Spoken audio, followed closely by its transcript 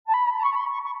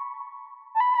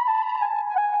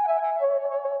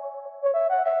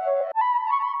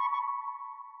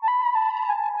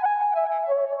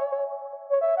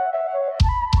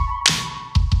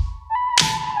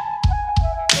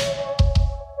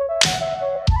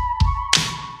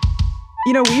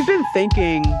We've been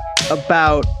thinking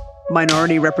about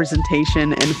minority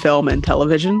representation in film and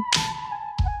television.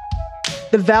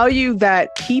 The value that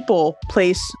people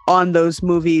place on those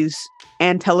movies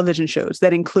and television shows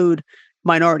that include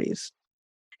minorities.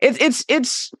 It's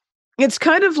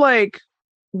kind of like,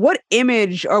 what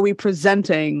image are we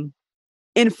presenting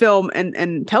in film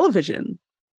and television?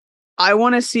 I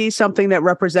want to see something that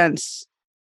represents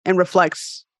and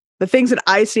reflects the things that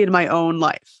I see in my own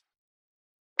life.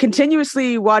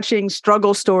 Continuously watching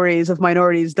struggle stories of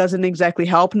minorities doesn't exactly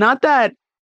help. Not that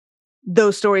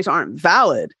those stories aren't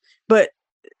valid, but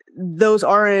those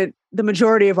aren't the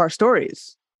majority of our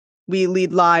stories. We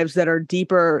lead lives that are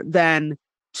deeper than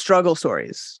struggle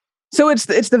stories. So it's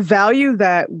the value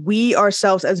that we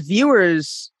ourselves as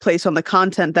viewers place on the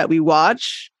content that we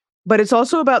watch, but it's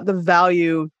also about the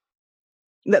value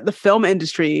that the film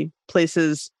industry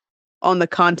places on the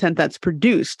content that's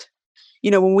produced.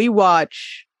 When we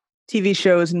watch TV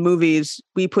shows and movies,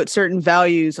 we put certain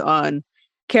values on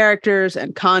characters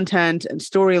and content and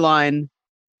storyline.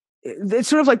 It's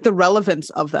sort of like the relevance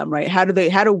of them, right? How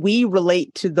do we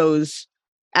relate to those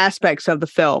aspects of the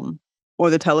film or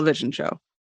the television show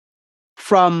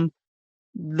from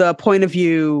the point of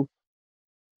view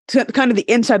to kind of the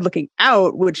inside looking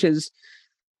out, which is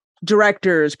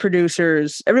directors,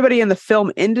 producers, everybody in the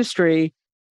film industry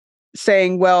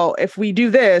saying, well, if we do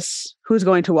this, who's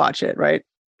going to watch it, right?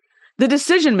 The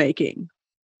decision making,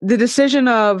 the decision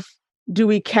of, do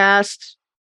we cast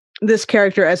this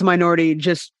character as a minority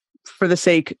just for the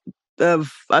sake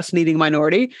of us needing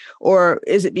minority? Or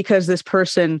is it because this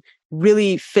person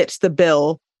really fits the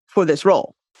bill for this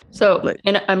role? So,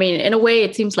 in a way,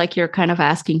 it seems like you're kind of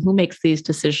asking who makes these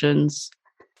decisions.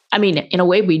 I mean, in a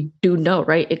way, we do know,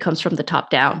 right? It comes from the top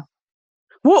down.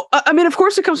 Well, of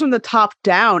course it comes from the top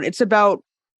down. It's about,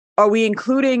 are we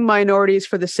including minorities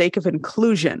for the sake of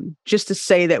inclusion, just to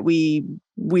say that we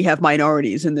have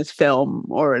minorities in this film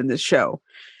or in this show?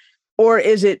 Or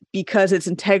is it because it's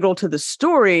integral to the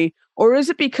story? Or is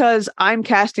it because I'm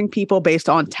casting people based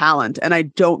on talent and I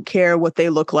don't care what they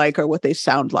look like or what they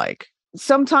sound like?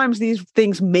 Sometimes these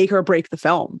things make or break the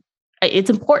film. It's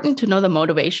important to know the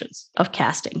motivations of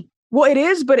casting. Well, it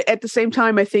is, but at the same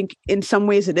time, I think in some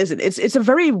ways it isn't. It's a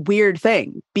very weird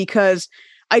thing because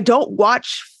I don't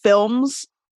watch films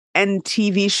and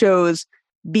TV shows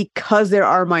because there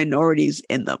are minorities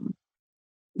in them.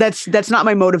 That's not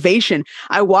my motivation.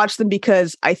 I watch them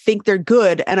because I think they're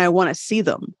good and I want to see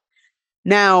them.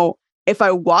 Now, if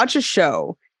I watch a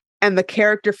show and the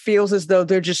character feels as though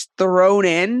they're just thrown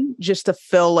in just to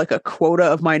fill like a quota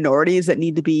of minorities that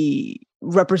need to be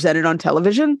represented on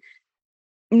television,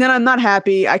 then I'm not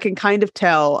happy. I can kind of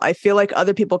tell. I feel like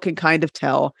other people can kind of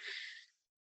tell.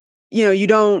 You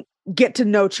don't get to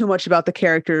know too much about the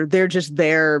character. They're just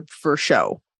there for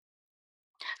show.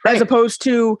 Right. As opposed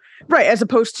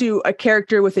to a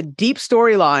character with a deep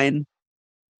storyline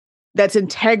that's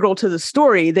integral to the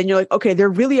story, then you're like, okay, they're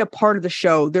really a part of the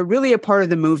show. They're really a part of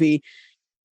the movie.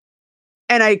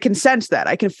 And I can sense that.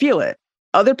 I can feel it.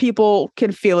 Other people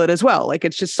can feel it as well. Like,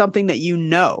 it's just something that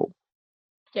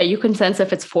Yeah, you can sense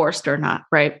if it's forced or not,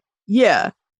 right?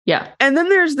 Yeah. Yeah. And then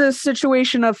there's this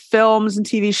situation of films and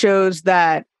TV shows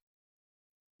that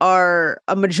are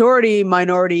a majority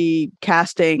minority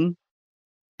casting,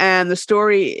 and the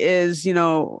story is, it's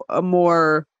a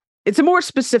more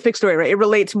specific story, right? It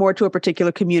relates more to a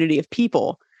particular community of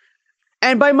people.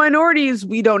 And by minorities,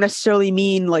 we don't necessarily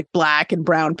mean like Black and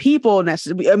brown people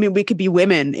necessarily. I mean, we could be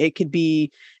women, it could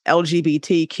be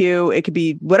LGBTQ, it could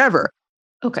be whatever.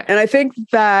 Okay. And I think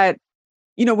that,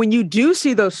 when you do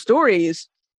see those stories,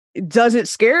 does it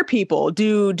scare people?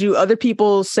 Do other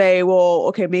people say, well,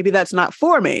 okay, maybe that's not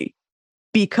for me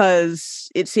because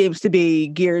it seems to be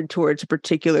geared towards a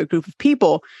particular group of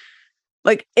people?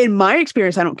 Like, in my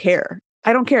experience, I don't care.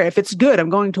 I don't care. If it's good, I'm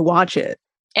going to watch it.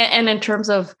 And in terms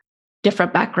of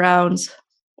different backgrounds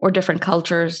or different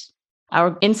cultures,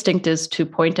 our instinct is to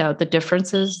point out the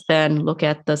differences, then look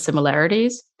at the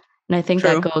similarities. And I think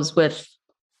that goes with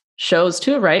shows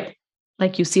too, right?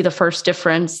 Like, you see the first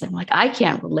difference and like, I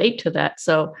can't relate to that.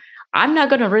 So I'm not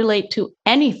going to relate to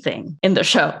anything in the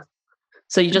show.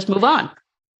 So you just move on.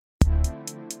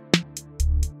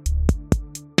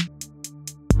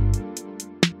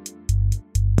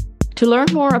 To learn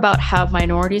more about how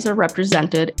minorities are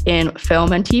represented in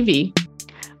film and TV,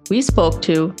 we spoke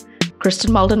to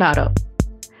Kristen Maldonado.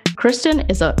 Kristen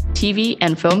is a TV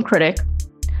and film critic,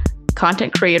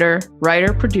 content creator,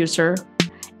 writer, producer,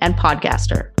 and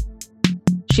podcaster.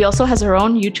 She also has her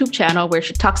own YouTube channel where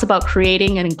she talks about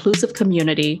creating an inclusive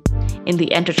community in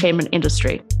the entertainment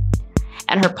industry.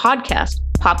 And her podcast,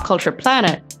 Pop Culture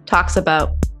Planet, talks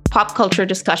about pop culture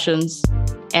discussions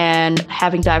and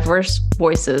having diverse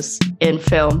voices in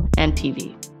film and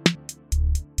TV.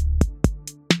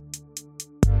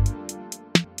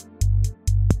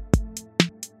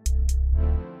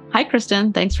 Hi,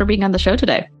 Kristen. Thanks for being on the show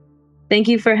today. Thank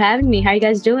you for having me. How are you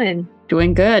guys doing?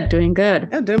 Doing good, doing good.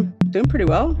 Yeah, doing pretty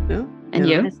well. Yeah. And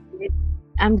you?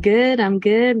 I'm good.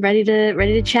 Ready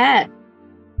to chat.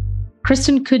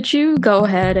 Kristen, could you go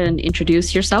ahead and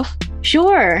introduce yourself?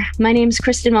 Sure. My name's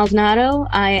Kristen Maldonado.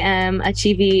 I am a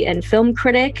TV and film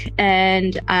critic,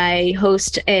 and I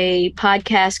host a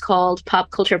podcast called Pop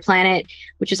Culture Planet,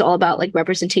 which is all about like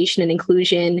representation and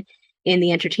inclusion in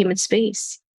the entertainment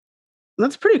space.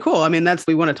 That's pretty cool. I mean, that's what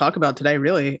we want to talk about today,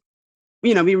 really.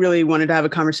 We really wanted to have a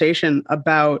conversation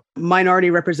about minority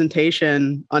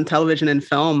representation on television and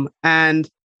film. And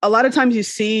a lot of times you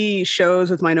see shows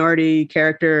with minority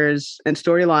characters and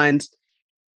storylines,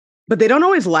 but they don't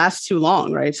always last too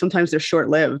long, right? Sometimes they're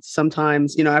short-lived.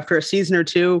 Sometimes, after a season or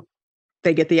two,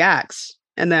 they get the axe.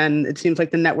 And then it seems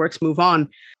like the networks move on.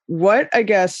 What, I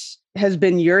guess, has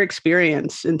been your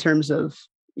experience in terms of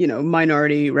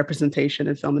minority representation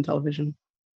in film and television?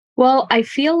 Well, I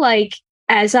feel like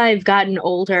as I've gotten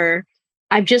older,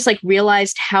 I've just like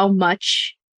realized how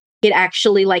much it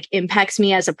actually like impacts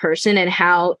me as a person and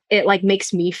how it like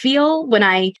makes me feel when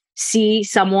I see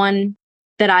someone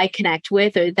that I connect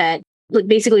with, or that like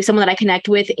basically someone that I connect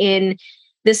with in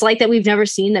this light that we've never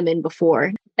seen them in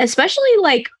before. Especially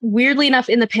like weirdly enough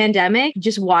in the pandemic,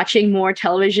 just watching more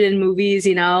television movies,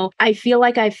 I feel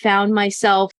like I found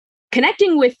myself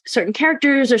connecting with certain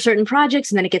characters or certain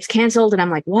projects, and then it gets canceled. And I'm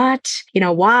like, what?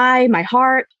 Why? My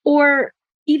heart? Or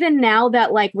even now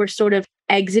that like we're sort of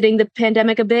exiting the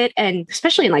pandemic a bit, and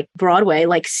especially in like Broadway,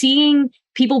 like seeing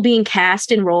people being cast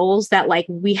in roles that like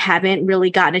we haven't really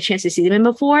gotten a chance to see them in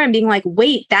before, and being like,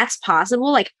 wait, that's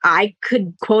possible. Like I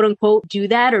could quote unquote do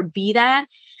that or be that.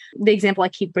 The example I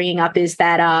keep bringing up is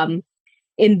that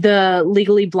in the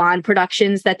Legally Blonde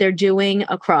productions that they're doing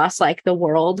across like the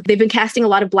world, they've been casting a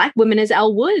lot of Black women as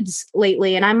Elle Woods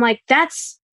lately. And I'm like,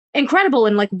 that's incredible.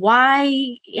 And like,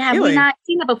 why have we not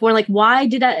seen that before? Like, why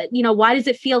did that, why does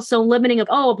it feel so limiting of,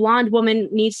 a blonde woman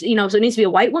needs, so it needs to be a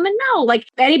white woman? No, like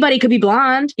anybody could be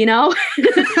blonde, So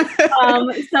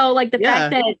like the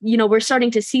fact that, we're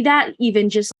starting to see that even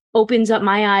just opens up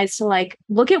my eyes to like,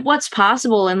 look at what's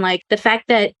possible. And like the fact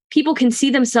that people can see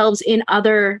themselves in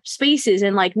other spaces,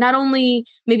 and like not only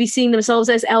maybe seeing themselves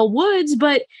as Elle Woods,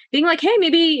 but being like, hey,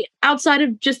 maybe outside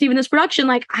of just even this production,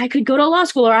 like I could go to law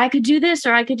school, or I could do this,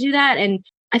 or I could do that. And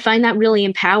I find that really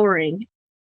empowering,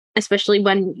 especially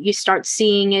when you start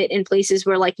seeing it in places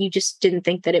where like you just didn't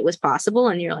think that it was possible.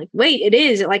 And you're like, wait, it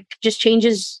is. It like just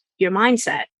changes your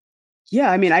mindset. Yeah,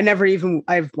 I mean, I've never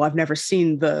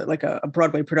seen a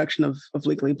Broadway production of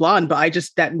Legally Blonde, but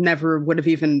that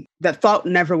thought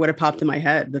never would have popped in my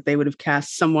head that they would have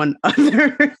cast someone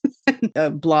other than a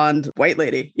blonde white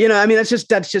lady. I mean, that's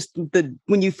just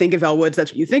when you think of Elle Woods,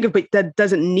 that's what you think of, but that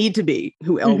doesn't need to be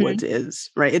who Elle Woods is,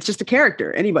 right? It's just a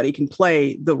character. Anybody can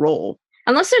play the role.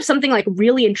 Unless there's something like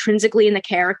really intrinsically in the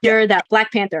character that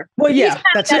Black Panther. Well, yeah,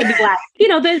 that's it. Be Black.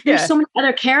 There's so many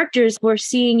other characters we're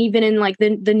seeing even in like the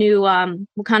new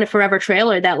Wakanda Forever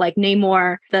trailer that like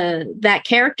Namor, that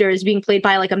character is being played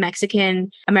by like a Mexican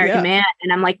American man.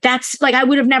 And I'm like, that's like, I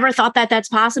would have never thought that that's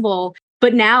possible.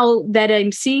 But now that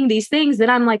I'm seeing these things, that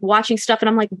I'm like watching stuff and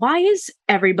I'm like, why is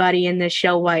everybody in this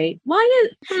show white? Why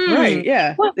is right?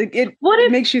 Yeah.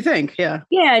 It makes you think. Yeah.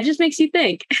 Yeah. It just makes you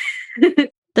think.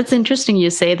 That's interesting you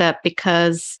say that,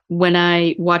 because when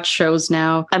I watch shows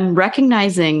now, I'm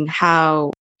recognizing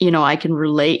how, I can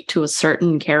relate to a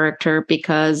certain character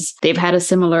because they've had a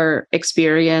similar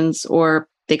experience or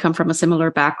they come from a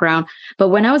similar background. But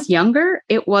when I was younger,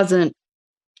 it wasn't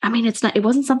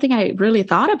something I really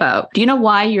thought about. Do you know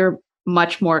why you're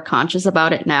much more conscious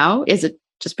about it now? Is it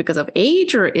just because of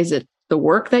age, or is it the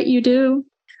work that you do?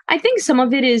 I think some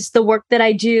of it is the work that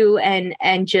I do, and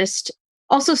just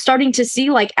also starting to see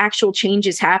like actual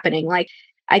changes happening. Like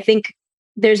I think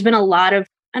there's been a lot of,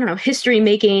 history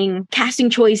making casting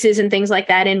choices and things like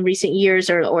that in recent years,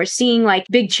 or seeing like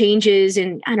big changes.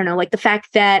 And like the fact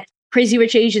that Crazy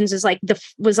Rich Asians was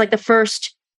the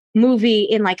first movie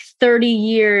in like 30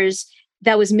 years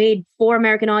that was made for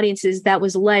American audiences that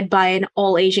was led by an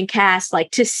all Asian cast.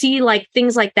 Like to see like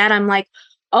things like that, I'm like,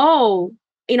 oh,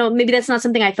 maybe that's not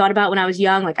something I thought about when I was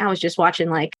young. Like I was just watching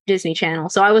like Disney Channel.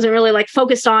 So I wasn't really like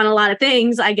focused on a lot of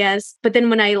things, I guess. But then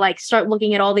when I like start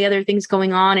looking at all the other things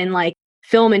going on in like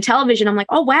film and television, I'm like,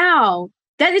 oh, wow,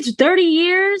 that is 30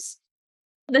 years.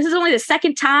 This is only the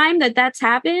second time that that's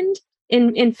happened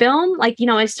in film. Like,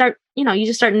 I start you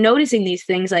just start noticing these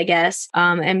things, I guess,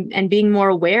 and being more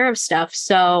aware of stuff.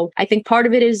 So I think part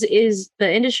of it is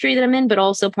the industry that I'm in, but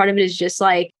also part of it is just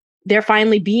like there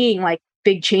finally being like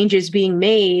big changes being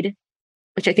made,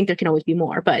 which I think there can always be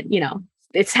more, but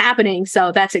it's happening.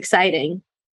 So that's exciting.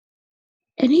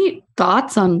 Any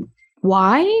thoughts on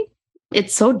why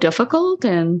it's so difficult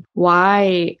and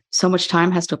why so much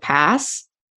time has to pass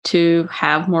to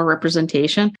have more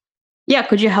representation? Yeah,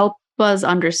 could you help us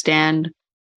understand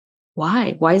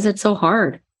why? Why is it so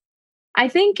hard? I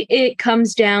think it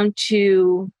comes down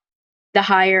to the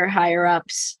higher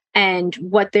ups and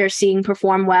what they're seeing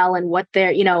perform well and what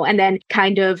they're, and then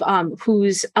kind of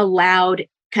who's allowed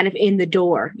kind of in the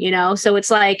door, So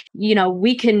it's like,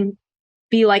 we can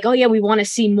be like, oh yeah, we want to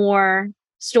see more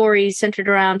stories centered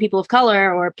around people of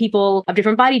color or people of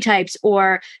different body types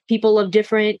or people of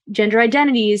different gender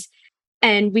identities.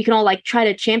 And we can all like try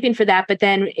to champion for that. But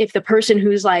then if the person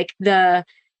who's like the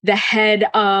head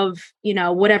of,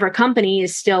 whatever company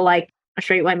is still like a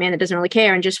straight white man that doesn't really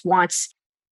care and just wants,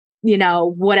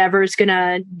 whatever's going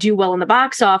to do well in the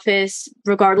box office,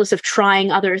 regardless of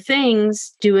trying other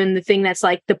things, doing the thing that's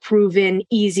like the proven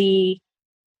easy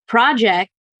project,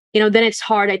 then it's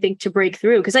hard, I think, to break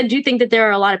through. Because I do think that there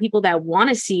are a lot of people that want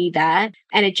to see that.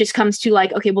 And it just comes to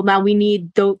like, okay, well, now we need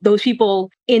those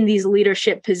people in these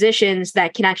leadership positions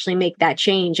that can actually make that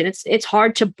change. And it's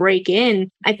hard to break in,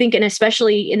 I think, and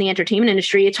especially in the entertainment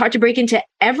industry, it's hard to break into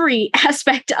every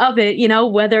aspect of it,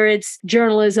 whether it's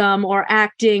journalism or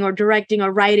acting or directing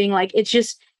or writing. Like,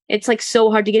 it's like so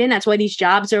hard to get in. That's why these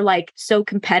jobs are like so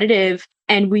competitive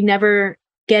and we never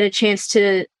get a chance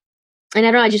to, and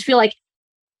I don't know, I just feel like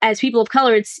as people of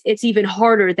color, it's even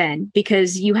harder then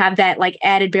because you have that like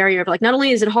added barrier of like, not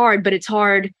only is it hard, but it's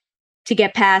hard to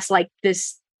get past like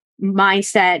this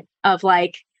mindset of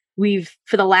like, we've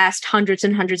for the last hundreds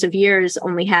and hundreds of years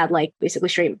only had like basically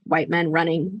straight white men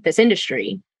running this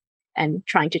industry and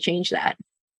trying to change that.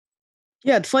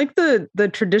 Yeah, it's like the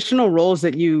traditional roles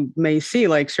that you may see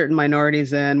like certain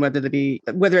minorities in, whether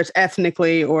it's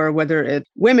ethnically or whether it's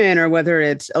women or whether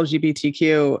it's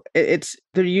LGBTQ.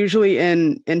 They're usually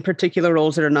in particular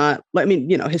roles that are not, I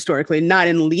mean, historically not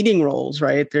in leading roles,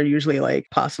 right? They're usually like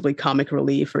possibly comic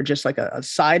relief or just like a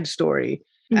side story.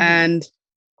 Mm-hmm. And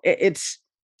it's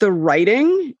the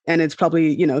writing and it's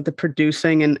probably, the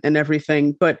producing and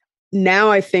everything. But now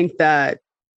I think that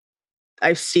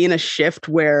I've seen a shift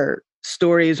where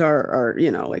stories are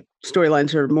like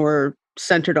storylines are more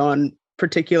centered on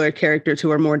particular characters who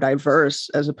are more diverse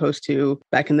as opposed to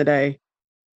back in the day.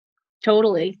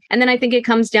 Totally. And then I think it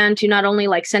comes down to not only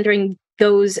like centering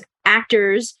those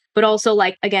actors, but also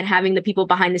like, again, having the people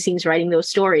behind the scenes writing those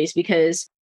stories, because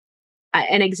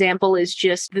an example is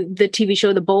just the TV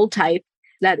show, The Bold Type,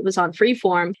 that was on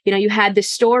Freeform. You had this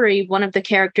story. One of the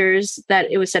characters that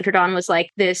it was centered on was like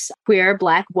this queer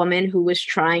Black woman who was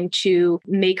trying to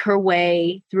make her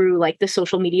way through like the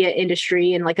social media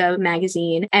industry in like a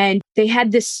magazine. And they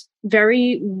had this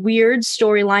very weird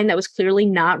storyline that was clearly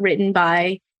not written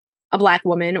by a Black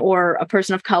woman or a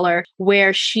person of color,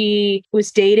 where she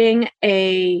was dating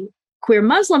a queer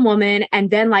Muslim woman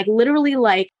and then like literally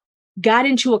like got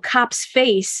into a cop's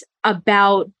face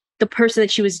about the person that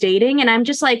she was dating. And I'm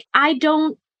just like, I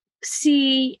don't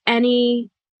see any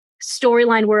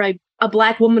storyline where a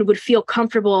Black woman would feel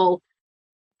comfortable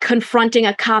confronting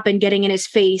a cop and getting in his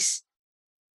face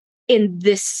in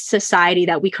this society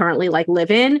that we currently like live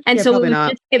in. And so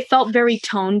it felt very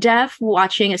tone deaf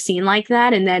watching a scene like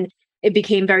that. And then it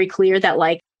became very clear that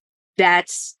like,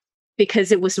 that's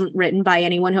because it wasn't written by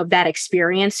anyone of that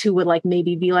experience who would like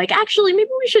maybe be like, actually, maybe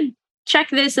we should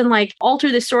check this and like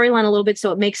alter the storyline a little bit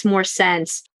so it makes more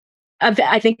sense.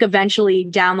 I think eventually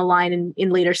down the line in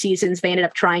later seasons, they ended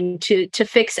up trying to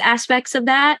fix aspects of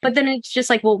that. But then it's just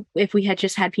like, well, if we had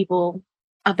just had people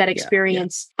of that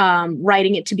experience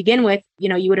writing it to begin with,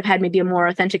 you would have had maybe a more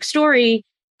authentic story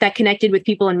that connected with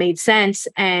people and made sense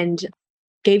and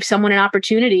gave someone an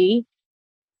opportunity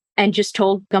and just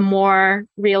told a more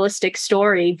realistic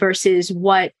story versus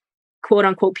what quote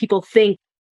unquote people think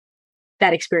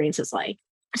that experience is like.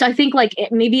 So I think like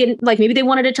maybe they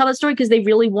wanted to tell that story because they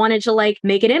really wanted to like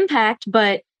make an impact,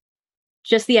 but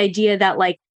just the idea that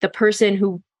like the person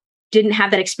who didn't have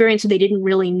that experience, so they didn't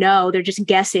really know, they're just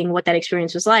guessing what that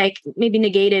experience was like, maybe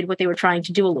negated what they were trying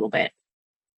to do a little bit.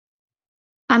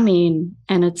 I mean,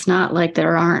 and it's not like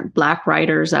there aren't Black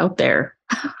writers out there.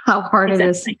 How hard it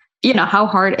is, how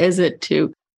hard is it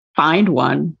to find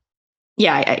one?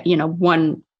 Yeah,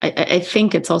 I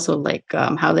think it's also like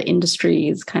how the industry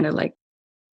is kind of like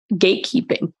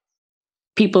gatekeeping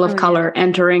people of color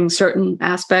entering certain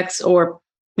aspects, or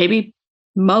maybe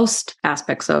most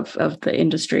aspects of the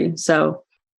industry. So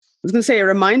I was going to say, it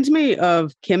reminds me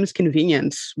of Kim's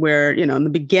Convenience, where, in the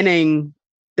beginning,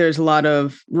 there's a lot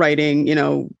of writing,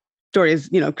 stories,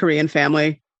 Korean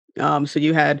family. So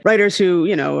you had writers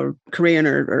who, are Korean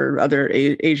or other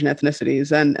Asian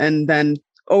ethnicities. And then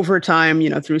over time,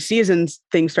 through seasons,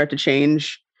 things start to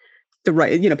change.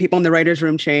 People in the writer's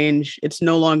room change. It's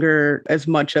no longer as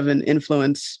much of an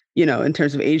influence, in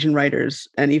terms of Asian writers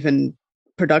and even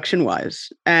production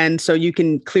wise. And so you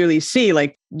can clearly see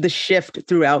like the shift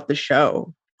throughout the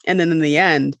show. And then in the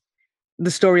end, the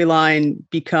storyline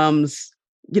becomes,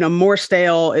 more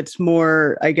stale. It's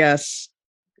more, I guess,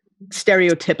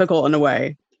 stereotypical in a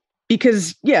way,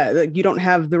 because like, you don't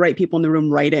have the right people in the room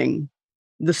writing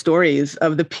the stories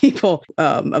of the people,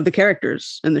 of the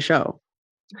characters in the show.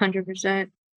 100%.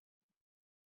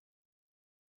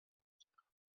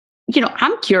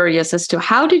 I'm curious as to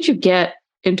how did you get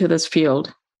into this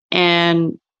field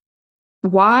and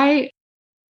why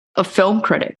a film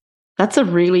critic? That's a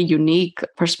really unique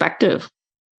perspective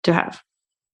to have.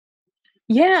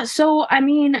 Yeah. So, I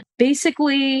mean,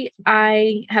 basically,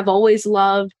 I have always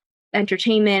loved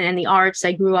entertainment and the arts.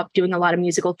 I grew up doing a lot of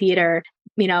musical theater.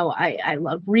 I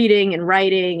love reading and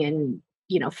writing and,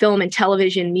 film and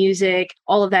television, music,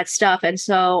 all of that stuff. And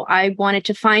so I wanted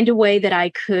to find a way that I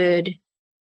could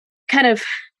kind of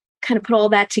put all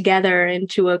that together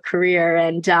into a career.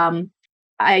 And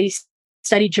I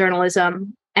studied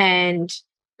journalism and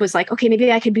was like, okay,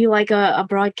 maybe I could be like a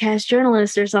broadcast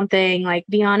journalist or something, like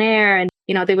be on air. And,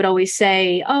 they would always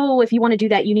say, oh, if you want to do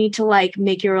that, you need to like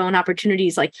make your own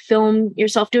opportunities, like film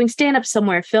yourself doing stand-up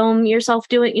somewhere, film yourself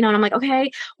doing, and I'm like,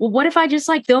 okay, well, what if I just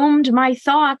like filmed my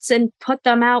thoughts and put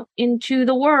them out into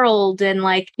the world? And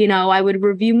like, I would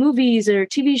review movies or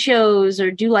TV shows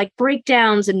or do like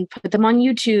breakdowns and put them on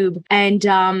YouTube. And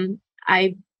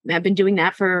I've been doing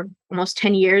that for almost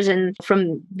 10 years. And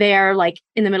from there, like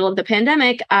in the middle of the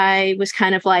pandemic, I was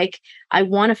kind of like, I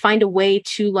want to find a way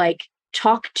to like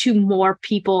talk to more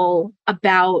people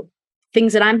about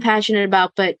things that I'm passionate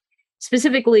about, but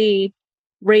specifically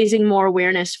raising more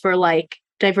awareness for like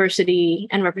diversity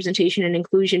and representation and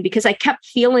inclusion, because I kept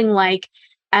feeling like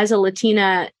as a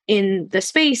Latina in the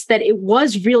space that it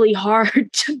was really hard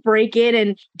to break in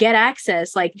and get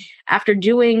access. Like after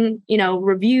doing,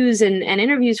 reviews and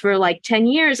interviews for like 10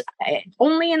 years,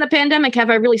 only in the pandemic have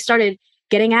I really started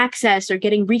getting access or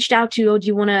getting reached out to, oh, do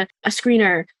you want a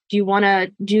screener? Do you want to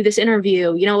do this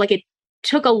interview? Like it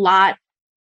took a lot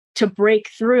to break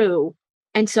through.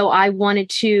 And so I wanted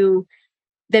to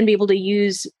then be able to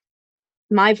use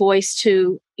my voice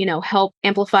to, help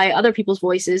amplify other people's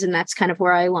voices. And that's kind of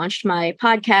where I launched my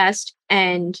podcast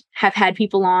and have had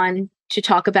people on to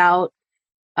talk about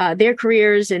their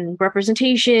careers and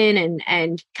representation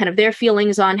and kind of their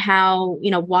feelings on how,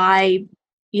 why,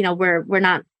 we're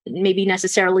not maybe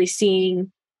necessarily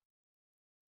seeing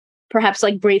perhaps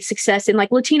like great success in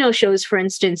like Latino shows, for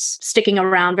instance, sticking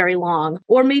around very long,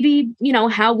 or maybe,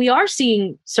 how we are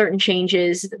seeing certain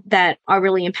changes that are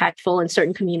really impactful in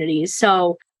certain communities.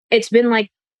 So it's been like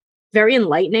very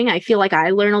enlightening. I feel like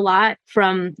I learn a lot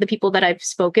from the people that I've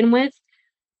spoken with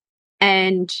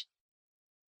and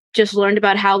just learned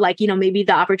about how like, maybe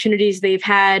the opportunities they've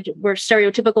had were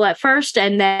stereotypical at first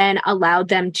and then allowed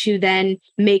them to then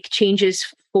make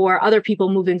changes for other people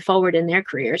moving forward in their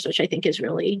careers, which I think is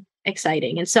really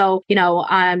exciting. And so,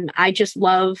 I just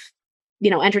love,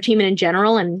 entertainment in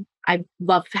general. And I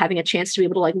love having a chance to be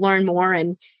able to like learn more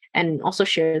and also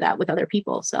share that with other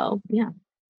people. So, yeah.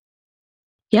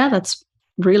 Yeah, that's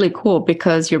really cool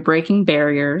because you're breaking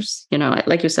barriers,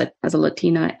 like you said, as a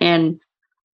Latina. And,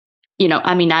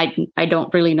 I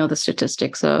don't really know the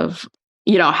statistics of,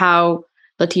 how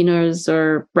Latinos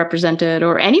are represented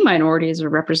or any minorities are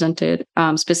represented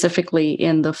specifically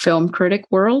in the film critic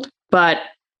world. But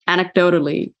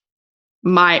anecdotally,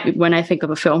 when I think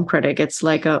of a film critic, it's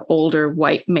like an older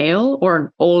white male or an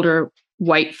older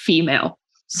white female.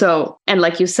 So, and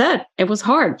like you said, it was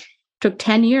hard. It took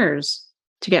 10 years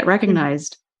to get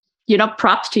recognized.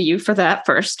 Props to you for that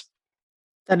first.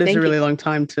 That is a really long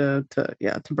time to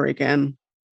break in.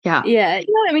 Yeah. Yeah.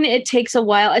 It takes a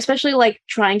while, especially like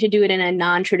trying to do it in a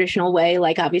non-traditional way.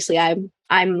 Like obviously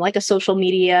I'm like a social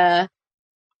media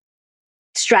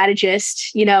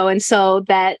strategist, and so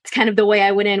that's kind of the way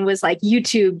I went in was like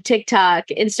YouTube, TikTok,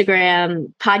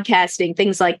 Instagram, podcasting,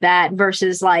 things like that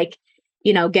versus like,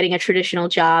 getting a traditional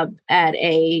job at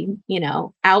a,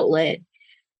 outlet.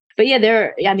 But yeah,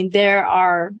 there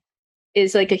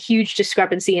is like a huge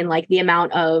discrepancy in like the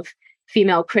amount of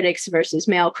female critics versus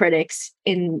male critics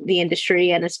in the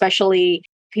industry, and especially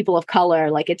people of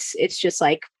color. Like it's just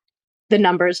like the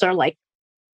numbers are like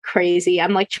crazy.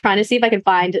 I'm like trying to see if I can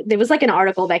find, there was like an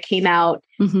article that came out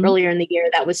earlier in the year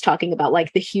that was talking about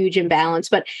like the huge imbalance,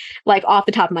 but like off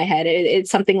the top of my head, it's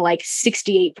something like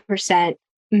 68%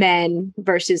 men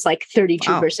versus like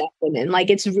 32% women. Like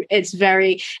it's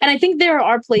very, and I think there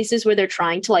are places where they're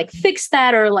trying to like fix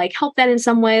that or like help that in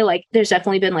some way. Like there's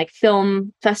definitely been like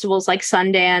film festivals like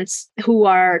Sundance who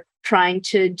are trying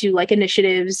to do like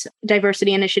initiatives,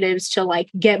 diversity initiatives to like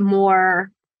get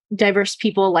more diverse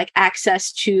people like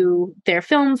access to their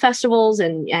film festivals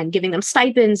and giving them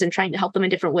stipends and trying to help them in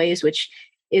different ways, which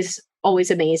is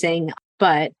always amazing.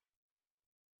 But,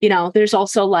 you know, there's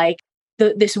also like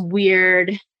this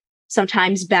weird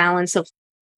sometimes balance of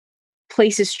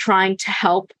places trying to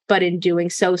help, but in doing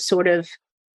so sort of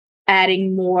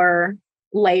adding more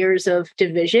layers of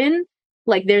division.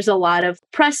 Like there's a lot of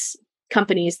press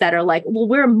companies that are like, well,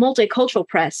 we're a multicultural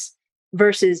press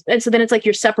versus, and so then it's like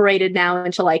you're separated now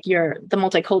into like you're the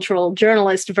multicultural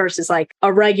journalist versus like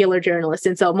a regular journalist.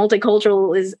 And so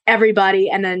multicultural is everybody,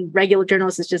 and then regular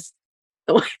journalist is just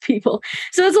the white people.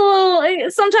 So it's a little,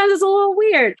 sometimes it's a little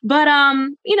weird, but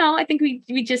you know, I think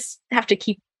we just have to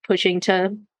keep pushing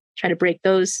to try to break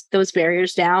those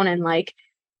barriers down and like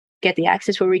get the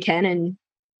access where we can and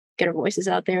get our voices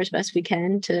out there as best we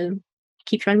can to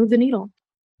keep trying to move the needle.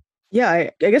 Yeah,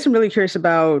 I guess I'm really curious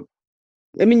about,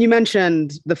 I mean, you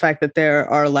mentioned the fact that there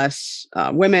are less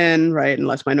women, right, and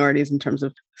less minorities in terms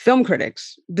of film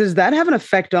critics. Does that have an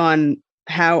effect on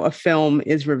how a film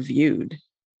is reviewed?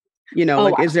 You know,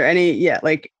 like, is there any,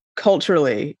 like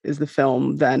culturally, is the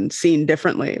film then seen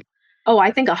differently? Oh,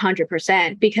 I think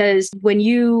 100%, because when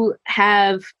you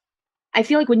have, I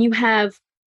feel like when you have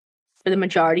for the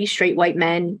majority straight white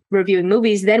men reviewing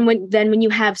movies, then when you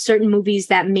have certain movies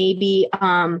that maybe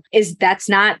that's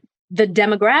not the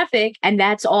demographic and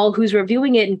that's all who's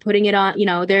reviewing it and putting it on, you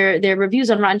know, their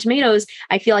reviews on Rotten Tomatoes,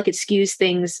 I feel like it skews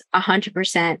things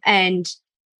 100%. And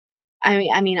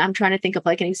I mean, I'm trying to think of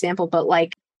like an example, but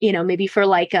like, you know, maybe for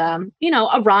like, you know,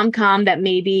 a rom-com that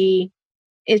maybe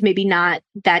is maybe not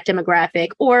that demographic,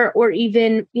 or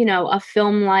even, you know, a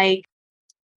film like,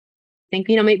 I think,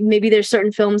 you know, maybe there's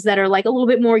certain films that are like a little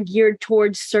bit more geared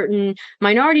towards certain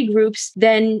minority groups.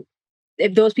 Then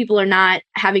if those people are not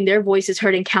having their voices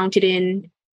heard and counted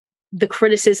in the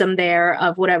criticism there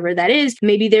of whatever that is,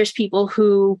 maybe there's people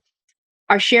who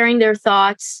are sharing their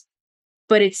thoughts,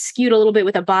 but it's skewed a little bit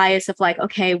with a bias of like,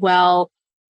 okay, well,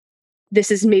 this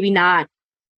is maybe not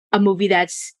a movie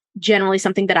that's generally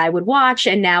something that I would watch.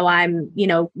 And now I'm, you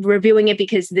know, reviewing it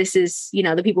because this is, you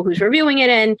know, the people who's reviewing it.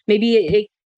 And maybe it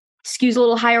skews a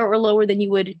little higher or lower than you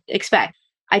would expect.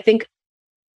 I think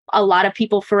a lot of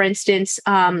people, for instance,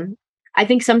 I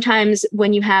think sometimes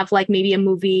when you have like maybe a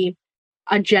movie,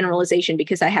 a generalization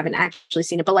because I haven't actually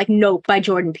seen it, but like Nope by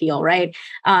Jordan Peele, right?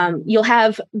 You'll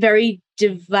have very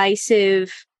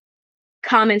divisive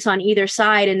comments on either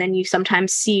side. And then you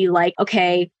sometimes see like,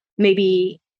 okay,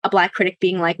 maybe a Black critic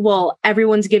being like, well,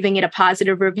 everyone's giving it a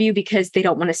positive review because they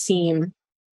don't want to seem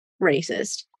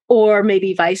racist. Or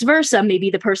maybe vice versa. Maybe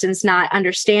the person's not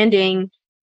understanding,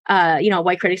 you know,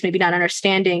 white critics maybe not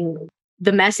understanding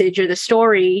the message or the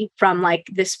story from like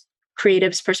this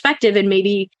creative's perspective, and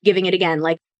maybe giving it again,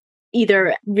 like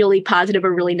either really positive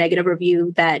or really negative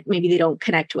review that maybe they don't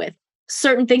connect with.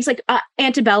 Certain things like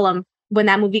Antebellum, when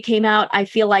that movie came out, I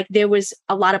feel like there was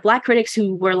a lot of Black critics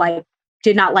who were like,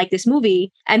 did not like this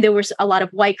movie. And there was a lot of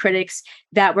white critics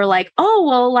that were like, oh,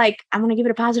 well, like, I'm going to give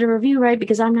it a positive review, right?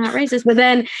 Because I'm not racist. But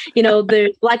then, you know,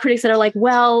 there's Black critics that are like,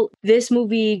 well, this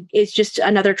movie is just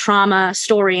another trauma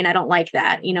story. And I don't like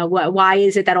that. You know, why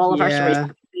is it that all of our stories have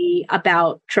to be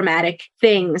about traumatic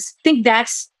things? I think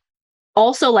that's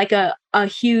also like a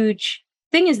huge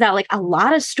thing, is that like a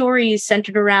lot of stories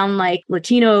centered around like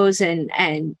Latinos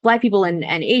and Black people and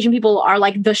Asian people are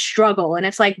like the struggle. And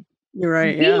it's like, you're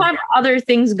right. We have other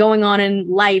things going on in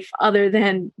life other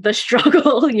than the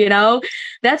struggle, you know?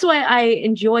 That's why I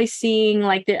enjoy seeing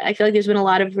like, I feel like there's been a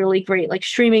lot of really great like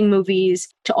streaming movies,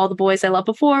 To All the Boys I Loved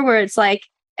Before, where it's like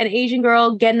an Asian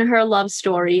girl getting her love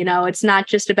story, you know? It's not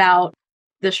just about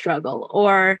the struggle.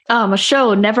 Or a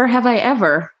show, Never Have I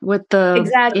Ever, with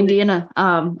the Indian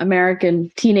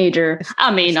American teenager. I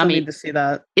mean, need to see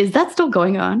that. Is that still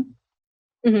going on?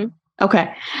 Mm-hmm.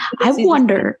 Okay. I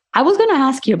wonder, I was going to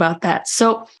ask you about that.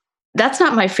 So that's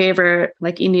not my favorite,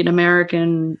 like Indian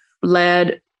American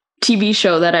led TV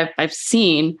show that I've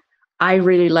seen. I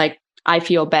really like I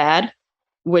Feel Bad,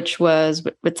 which was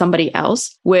with somebody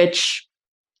else, which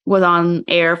was on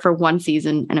air for one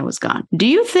season and it was gone. Do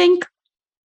you think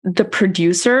the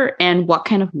producer and what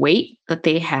kind of weight that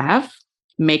they have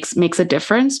makes a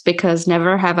difference? Because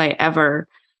Never Have I Ever,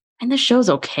 and the show's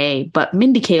okay, but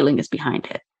Mindy Kaling is behind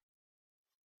it.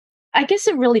 I guess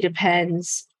it really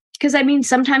depends. Because I mean,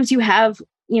 sometimes you have,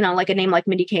 like a name like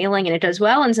Mindy Kaling and it does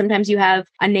well. And sometimes you have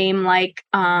a name like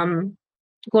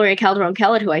Gloria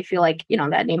Calderon-Kellett, who I feel like,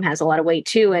 that name has a lot of weight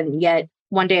too. And yet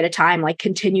one day at a time, like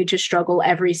continue to struggle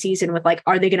every season with like,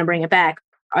 are they going to bring it back?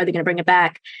 Are they going to bring it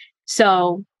back?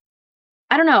 So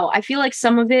I don't know. I feel like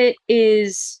some of it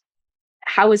is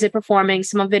how is it performing?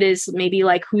 Some of it is maybe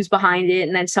like who's behind it.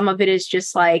 And then some of it is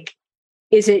just like,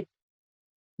 is it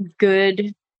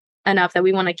good enough that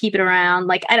we want to keep it around?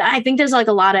 Like, I think there's like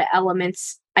a lot of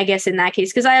elements, I guess, in that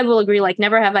case, because I will agree, like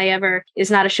Never Have I Ever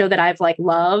is not a show that I've like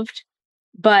loved,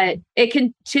 but it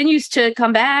continues to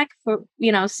come back for,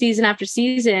 season after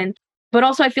season. But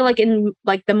also I feel like in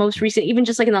like the most recent, even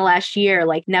just like in the last year,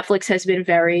 like Netflix has been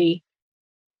very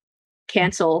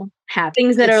cancel happy.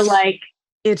 Things that are like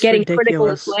it's getting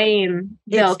ridiculous. critical acclaim.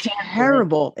 It's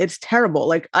terrible. It's terrible.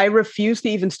 Like I refuse to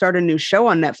even start a new show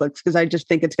on Netflix because I just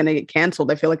think it's going to get canceled.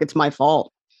 I feel like it's my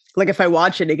fault. Like if I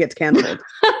watch it, it gets canceled.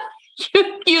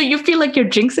 You feel like you're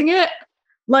jinxing it?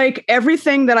 Like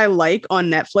everything that I like on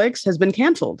Netflix has been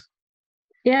canceled.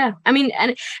 Yeah. I mean,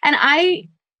 and I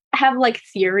have like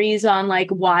theories on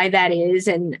like why that is.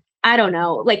 And I don't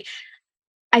know. Like,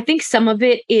 I think some of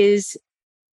it is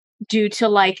due to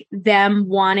like them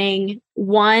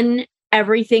wanting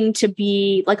everything to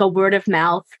be like a word of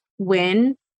mouth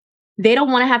win. They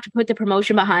don't want to have to put the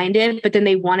promotion behind it, but then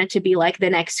they want it to be like the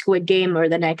next Squid Game or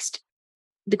the next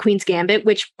The Queen's Gambit,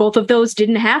 which both of those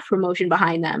didn't have promotion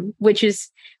behind them, which is,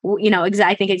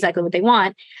 I think exactly what they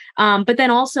want. But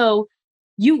then also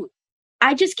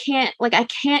I just can't, like, I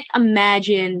can't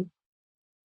imagine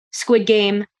Squid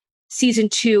Game season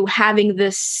 2 having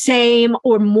the same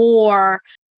or more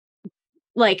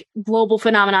like global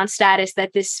phenomenon status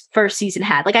that this first season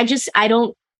had. Like, I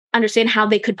don't understand how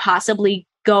they could possibly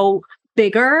go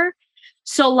bigger.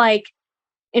 So like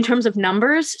in terms of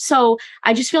numbers. So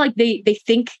I just feel like they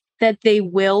think that they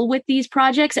will with these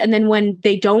projects. And then when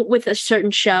they don't with a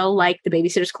certain show, like The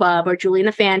Babysitter's Club or Julie and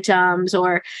the Phantoms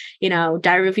or,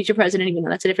 Diary of a Future President, even though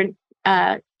that's a different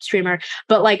streamer.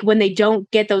 But like when they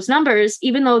don't get those numbers,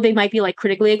 even though they might be like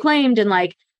critically acclaimed and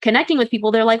like connecting with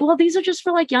people, they're like, well, these are just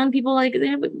for like young people. Like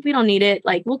we don't need it.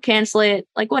 Like we'll cancel it.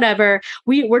 Like whatever.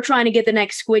 We're trying to get the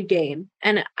next Squid Game.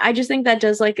 And I just think that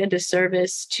does like a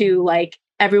disservice to like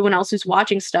everyone else who's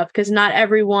watching stuff, because not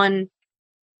everyone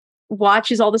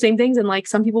watches all the same things. And like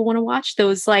some people want to watch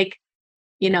those like,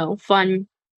 fun,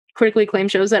 critically acclaimed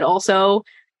shows that also,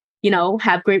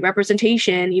 have great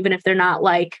representation, even if they're not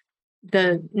like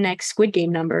the next Squid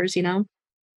Game numbers, I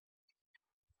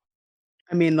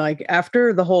mean, like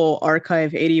after the whole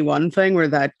Archive 81 thing where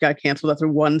that got canceled after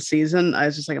one season, I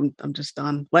was just like, I'm just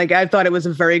done. Like I thought it was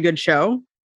a very good show.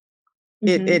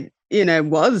 Mm-hmm. It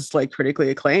was like critically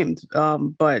acclaimed.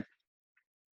 But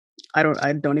I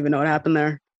don't even know what happened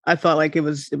there. I thought like it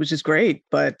was just great,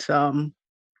 but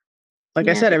like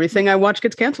I said, everything I watch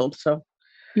gets canceled. So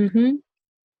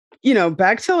Mm-hmm.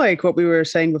 Back to like what we were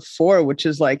saying before, which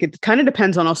is like it kind of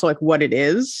depends on also like what it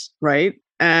is, right?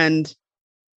 And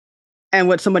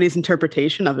what somebody's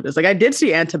interpretation of it is. Like I did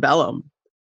see Antebellum,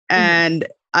 and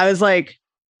I was like,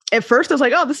 at first I was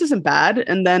like, oh, this isn't bad.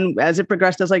 And then as it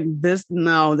progressed, I was like, this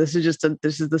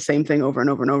is the same thing over and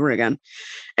over and over again.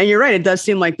 And you're right. It does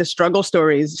seem like the struggle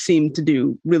stories seem to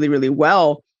do really, really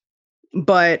well.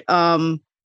 But,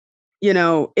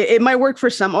 it might work for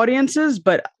some audiences,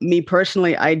 but me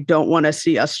personally, I don't want to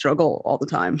see us struggle all the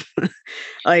time.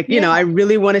 Like, I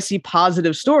really want to see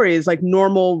positive stories, like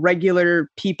normal, regular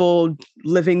people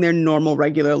living their normal,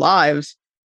 regular lives.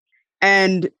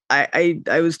 And I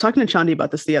was talking to Chandi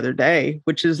about this the other day,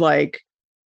 which is like,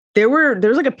 there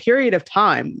was like a period of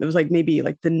time, it was like maybe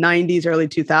like the 90s, early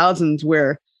 2000s,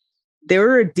 where there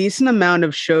were a decent amount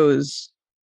of shows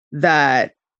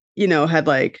that, had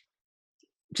like,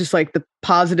 just like the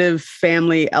positive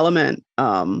family element,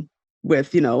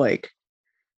 with, like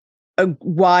a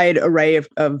wide array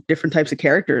of different types of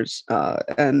characters.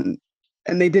 And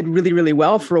they did really, really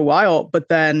well for a while. But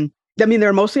then, I mean,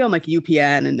 they're mostly on like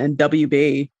UPN and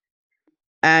WB.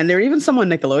 And there were even some on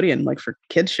Nickelodeon, like for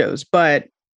kids shows. But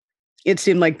it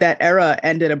seemed like that era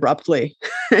ended abruptly.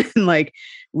 And like,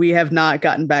 we have not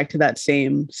gotten back to that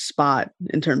same spot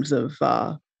in terms of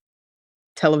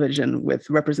television with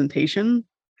representation,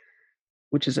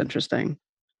 which is interesting.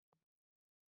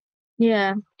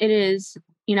 Yeah, it is.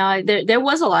 There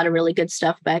was a lot of really good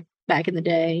stuff back in the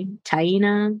day.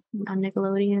 Taina on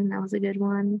Nickelodeon, that was a good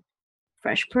one.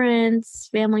 Fresh Prince,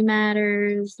 Family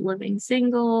Matters, Living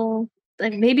Single.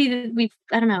 Like maybe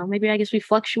I don't know, maybe I guess we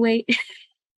fluctuate.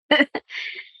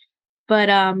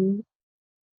 But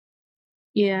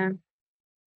yeah.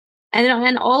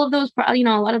 And all of those, a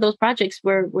lot of those projects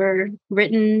were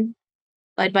written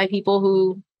led by people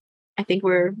who I think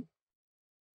were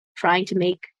trying to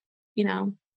make, you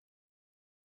know,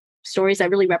 stories that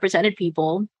really represented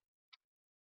people.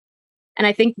 And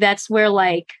I think that's where,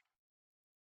 like,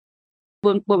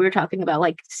 what we were talking about,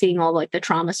 like seeing all like the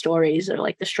trauma stories or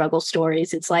like the struggle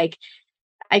stories, it's like,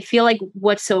 I feel like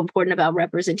what's so important about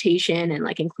representation and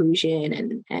like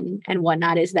inclusion and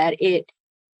whatnot is that it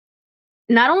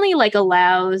not only like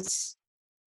allows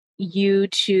you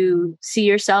to see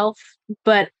yourself,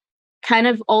 but kind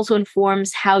of also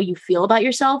informs how you feel about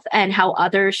yourself and how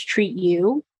others treat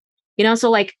you. You know, so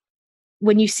like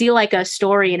when you see like a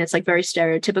story and it's like very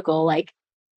stereotypical, like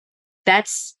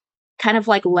that's kind of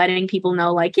like letting people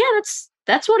know, like, yeah,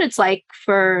 that's what it's like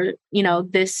for, you know,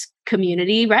 this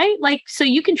community, right? Like, so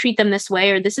you can treat them this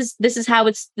way, or this is how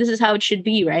it should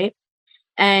be, right?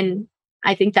 And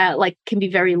I think that like can be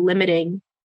very limiting,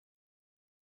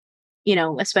 you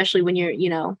know, especially when you're,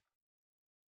 the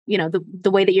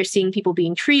way that you're seeing people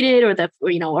being treated,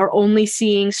 or only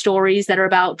seeing stories that are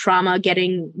about trauma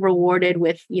getting rewarded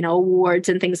with, you know, awards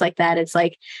and things like that. It's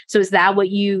like, so is that what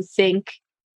you think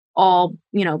all,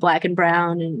 you know, Black and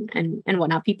brown and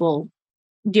whatnot people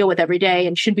deal with every day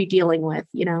and should be dealing with,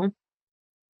 you know?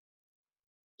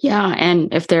 Yeah.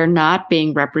 And if they're not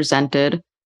being represented,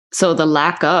 so the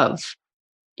lack of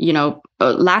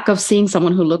seeing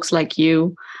someone who looks like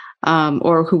you,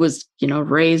 or who was, you know,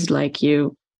 raised like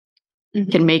you,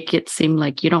 can make it seem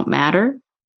like you don't matter.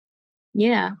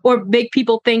 Yeah. Or make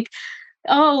people think,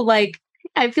 oh, like,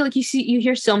 I feel like you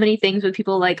hear so many things with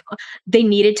people like they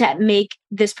needed to make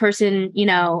this person, you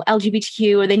know,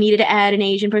 LGBTQ, or they needed to add an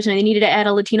Asian person, or they needed to add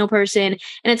a Latino person.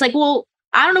 And it's like, well,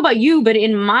 I don't know about you, but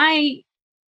in my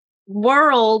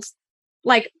world,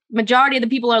 like majority of the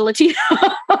people are Latino.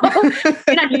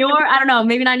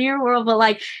 Maybe not in your world, but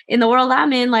like in the world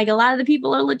I'm in, like a lot of the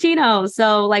people are Latino.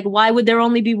 So like, why would there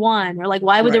only be one? Or like,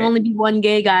 why would there only be one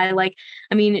gay guy? Like,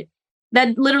 I mean,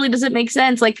 that literally doesn't make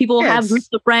sense. Like people have groups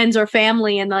of friends or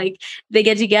family and like they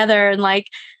get together and like,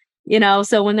 you know,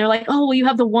 so when they're like, oh, well, you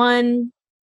have the one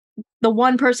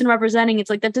person representing, it's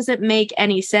like, that doesn't make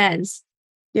any sense.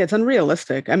 Yeah, it's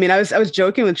unrealistic. I mean, I was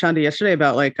joking with Chanda yesterday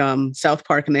about like South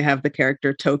Park, and they have the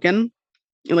character Token.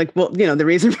 And like, well, you know, the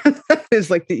reason for that is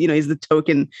like, you know, he's the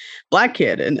token Black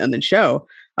kid in the show.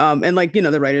 And like, you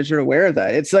know, the writers are aware of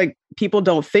that. It's like people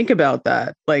don't think about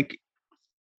that. Like,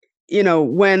 you know,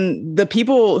 when the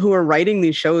people who are writing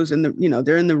these shows and you know,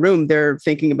 they're in the room, they're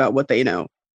thinking about what they know.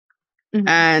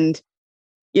 And,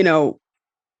 you know,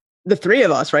 the three of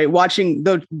us, right, watching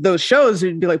those shows,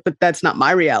 would be like, but that's not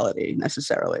my reality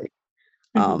necessarily.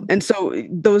 And so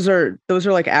those are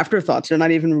like afterthoughts. They're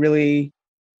not even really,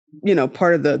 you know,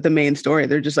 part of the main story.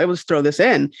 They're just like, let's throw this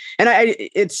in. And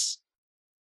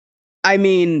I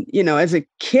mean, you know, as a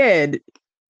kid,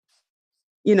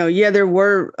 you know, yeah, there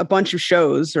were a bunch of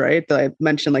shows, right, that I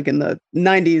mentioned like in the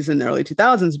 90s and early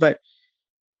 2000s, but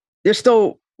there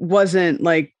still wasn't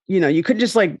like, you know, you couldn't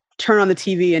just like turn on the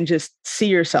TV and just see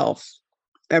yourself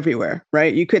everywhere,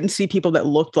 right? You couldn't see people that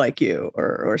looked like you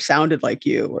or sounded like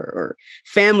you or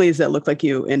families that looked like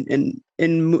you in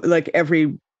like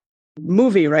every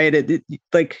movie, right?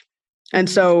 And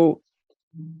so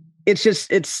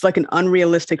it's like an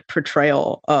unrealistic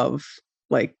portrayal of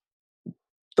like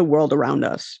the world around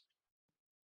us.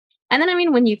 And then, I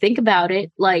mean, when you think about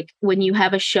it, like when you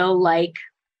have a show like,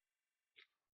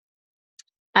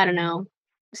 I don't know,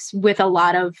 with a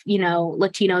lot of, you know,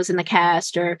 Latinos in the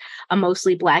cast or a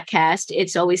mostly Black cast,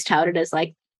 it's always touted as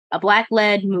like a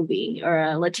Black-led movie or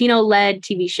a Latino-led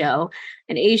TV show,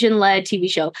 an Asian-led TV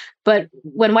show. But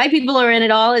when white people are in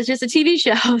it all, it's just a TV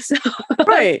show. So.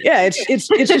 Right. Yeah. It's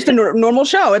just a normal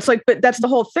show. It's like, but that's the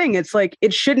whole thing. It's like,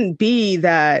 it shouldn't be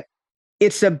that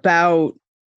it's about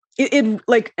it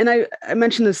like, and I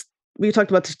mentioned this, we talked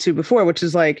about this too before, which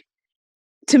is like,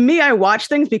 to me, I watch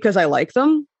things because I like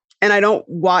them. And I don't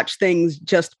watch things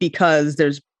just because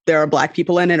there are Black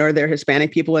people in it, or there are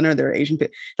Hispanic people in it, or there are Asian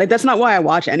people. Like, that's not why I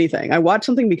watch anything. I watch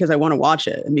something because I want to watch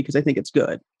it and because I think it's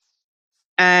good.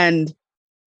 And,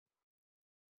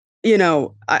 you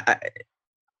know, I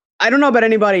don't know about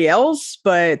anybody else,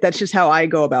 but that's just how I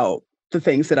go about the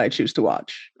things that I choose to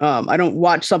watch. I don't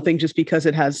watch something just because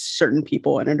it has certain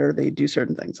people in it or they do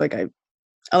certain things. Like I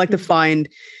like to find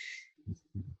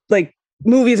like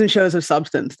movies and shows of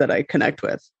substance that I connect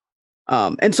with.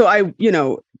 And so you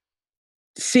know,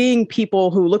 seeing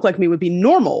people who look like me would be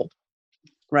normal,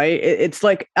 right? It's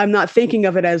like, I'm not thinking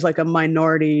of it as like a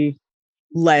minority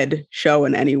led show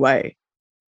in any way.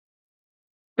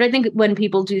 But I think when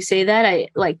people do say that, I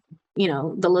like, you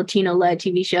know, the Latino led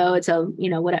TV show, it's a, you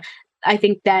know, whatever. I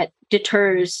think that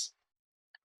deters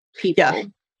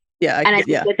people. Yeah. And I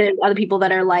think that there's other people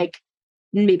that are like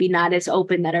maybe not as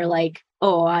open, that are like,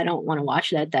 oh, I don't want to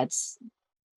watch that. That's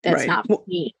right. not for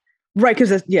me. Right,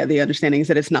 because the understanding is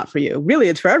that it's not for you. Really,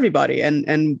 it's for everybody,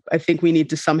 and I think we need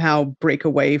to somehow break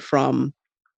away from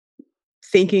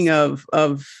thinking of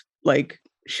like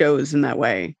shows in that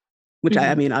way. Which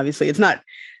I mean, obviously, it's not.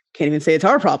 Can't even say it's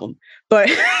our problem, but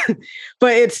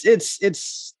but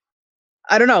it's.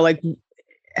 I don't know. Like,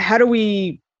 how do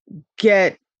we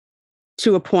get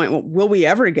to a point? Will we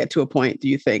ever get to a point, do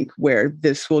you think, where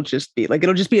this will just be like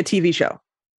it'll just be a TV show?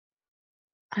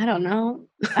 I don't know.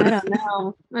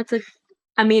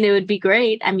 I mean, it would be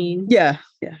great. I mean, yeah.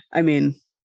 I mean,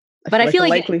 I feel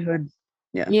like the likelihood.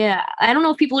 Yeah. I don't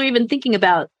know if people are even thinking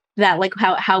about that, like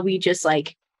how we just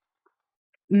like,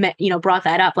 brought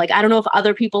that up. Like, I don't know if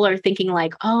other people are thinking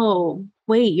like, oh,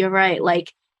 wait, you're right.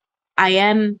 Like, I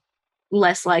am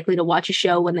less likely to watch a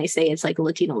show when they say it's like a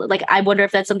Latino. Like, I wonder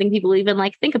if that's something people even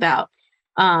like think about.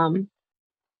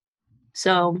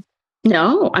 So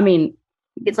no, I mean,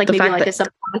 it's like maybe like a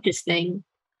subconscious thing.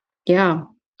 Yeah.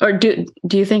 Or do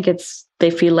you think they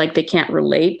feel like they can't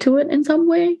relate to it in some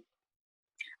way?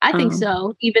 I think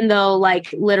so. Even though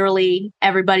like literally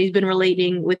everybody's been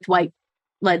relating with white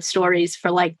led stories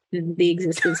for like the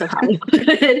existence of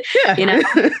Hollywood.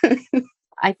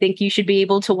 I think you should be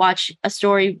able to watch a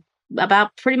story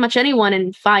about pretty much anyone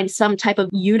and find some type of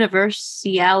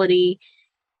universality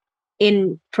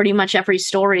in pretty much every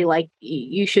story. Like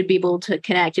you should be able to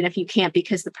connect. And if you can't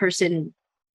because the person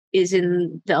is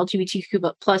in the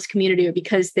LGBTQ plus community, or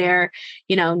because they're,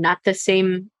 not the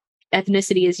same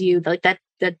ethnicity as you, like that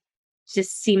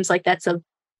just seems like that's a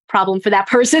problem for that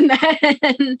person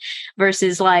then,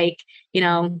 versus like,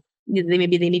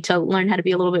 maybe they need to learn how to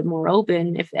be a little bit more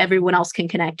open if everyone else can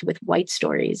connect with white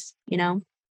stories, Yeah.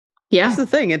 That's the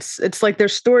thing. It's like their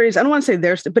stories. I don't want to say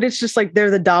theirs, but it's just like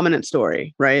they're the dominant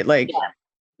story, right? Like,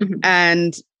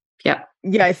 and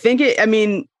I think I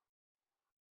mean,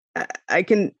 I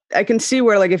can see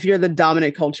where like if you're the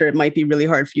dominant culture, it might be really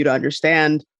hard for you to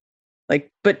understand. Like,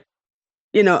 but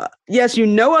yes,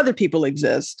 other people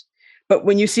exist, but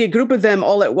when you see a group of them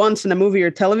all at once in a movie or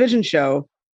television show,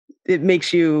 it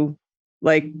makes you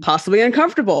like possibly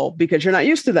uncomfortable because you're not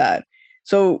used to that.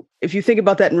 So if you think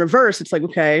about that in reverse, it's like,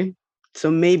 okay,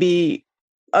 so maybe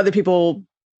other people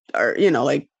are,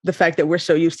 like the fact that we're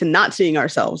so used to not seeing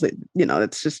ourselves that,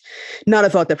 it's just not a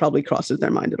thought that probably crosses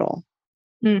their mind at all.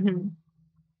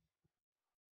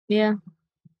 Yeah.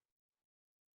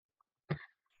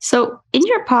 So in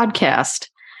your podcast,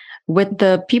 with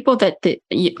the people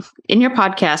in your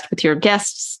podcast with your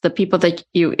guests, the people that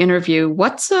you interview,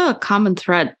 what's a common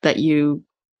thread that you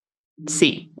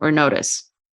see or notice?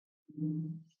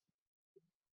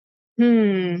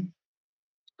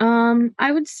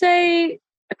 I would say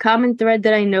a common thread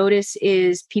that I notice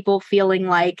is people feeling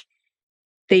like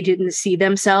they didn't see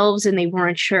themselves and they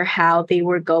weren't sure how they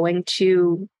were going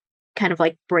to kind of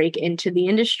like break into the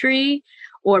industry,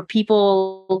 or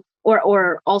people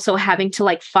or also having to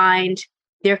like find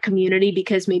their community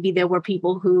because maybe there were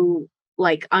people who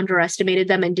like underestimated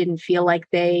them and didn't feel like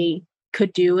they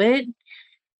could do it.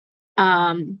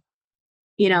 And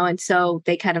so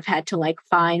they kind of had to like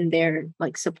find their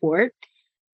like support.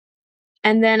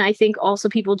 And then I think also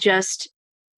people just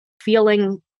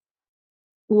feeling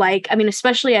like, I mean,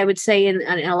 especially I would say in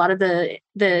a lot of the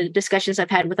discussions I've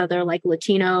had with other like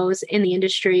Latinos in the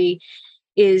industry,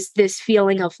 is this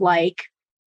feeling of like,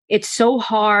 it's so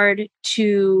hard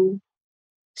to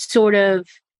sort of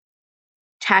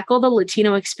tackle the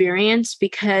Latino experience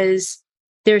because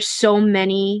there's so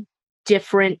many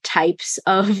different types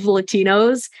of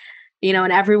Latinos,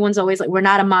 and everyone's always like, we're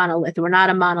not a monolith.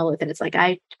 And it's like,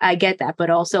 I get that. But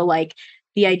also like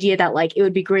the idea that like, it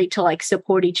would be great to like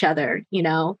support each other,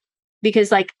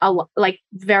 because like,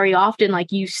 very often,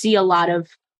 like you see a lot of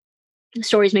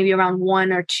stories maybe around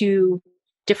one or two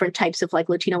different types of like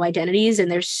Latino identities.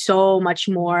 And there's so much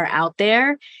more out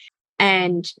there.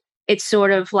 And it's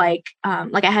sort of like I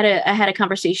had a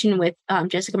conversation with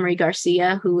Jessica Marie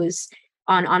Garcia, who was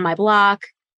on my block,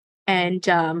 and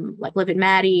like Live and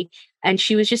Maddie, and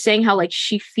she was just saying how like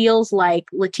she feels like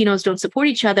Latinos don't support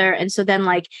each other. And so then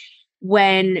like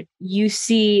when you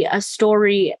see a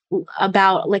story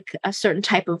about like a certain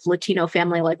type of Latino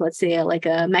family, like let's say like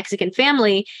a Mexican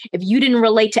family, if you didn't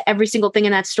relate to every single thing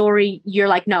in that story, you're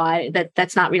like, no,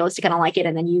 that's not realistic, I don't like it.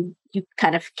 And then you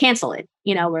kind of cancel it,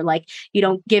 or like you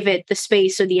don't give it the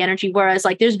space or the energy. Whereas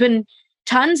like there's been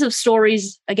tons of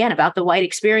stories again about the white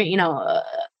experience,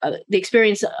 the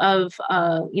experience of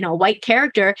a white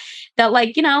character that,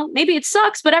 like, maybe it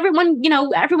sucks, but everyone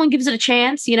gives it a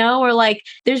chance, or like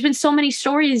there's been so many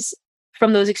stories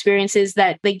from those experiences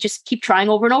that they just keep trying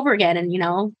over and over again. And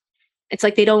it's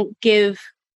like they don't give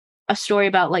a story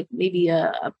about like maybe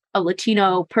a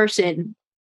Latino person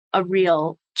a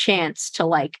real chance to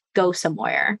like go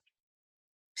somewhere.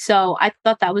 So I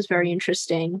thought that was very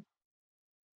interesting,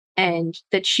 and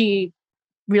that she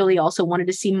really also wanted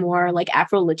to see more like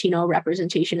Afro-Latino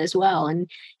representation as well. And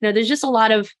there's just a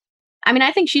lot of,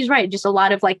 I think she's right, just a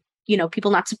lot of like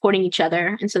people not supporting each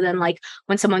other. And so then like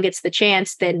when someone gets the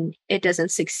chance, then it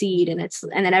doesn't succeed, and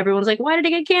then everyone's like, why did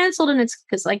it get canceled? And it's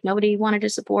because like nobody wanted to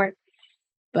support.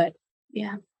 But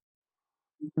yeah,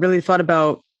 really thought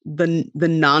about the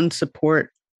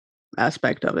non-support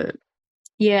aspect of it.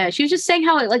 Yeah, she was just saying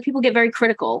how like people get very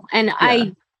critical, and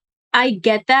I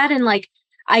get that, and like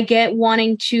I get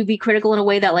wanting to be critical in a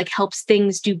way that like helps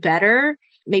things do better.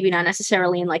 Maybe not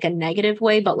necessarily in like a negative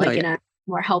way, but like in a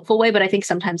more helpful way. But I think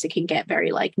sometimes it can get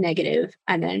very like negative,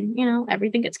 and then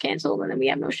everything gets canceled, and then we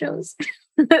have no shows.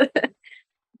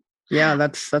 Yeah,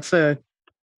 that's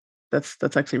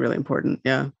actually really important.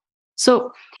 Yeah.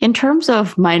 So in terms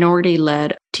of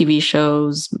minority-led TV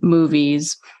shows,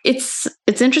 movies, it's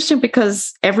interesting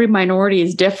because every minority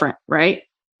is different, right?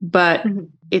 But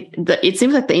it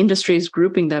seems like the industry is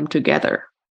grouping them together.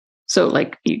 So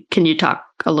like, can you talk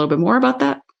a little bit more about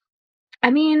that?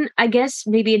 I mean, I guess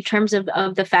maybe in terms of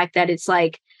the fact that it's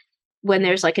like when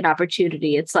there's like an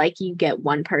opportunity, it's like you get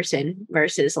one person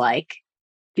versus like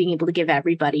being able to give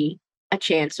everybody a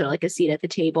chance or like a seat at the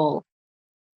table.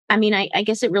 I mean, I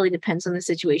guess it really depends on the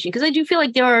situation, because I do feel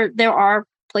like there are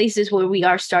places where we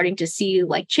are starting to see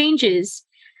like changes,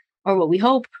 or what we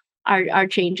hope are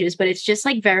changes, but it's just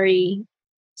like very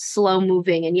slow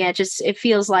moving. And it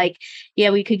feels like,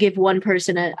 we could give one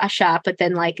person a shot, but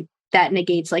then like that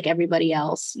negates like everybody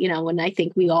else, and I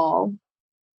think we all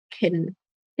can,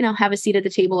 have a seat at the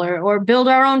table or build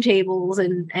our own tables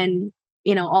and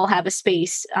all have a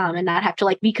space and not have to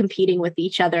like be competing with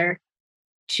each other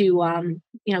to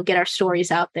get our stories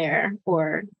out there,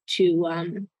 or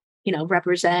to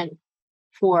represent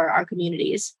for our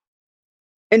communities.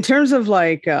 In terms of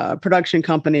like production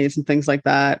companies and things like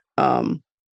that,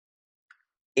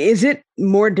 is it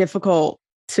more difficult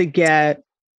to get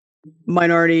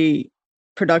minority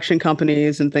production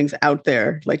companies and things out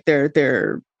there, like their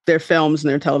films and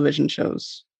their television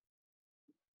shows?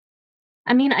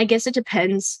 I mean, I guess it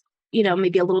depends,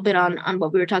 maybe a little bit on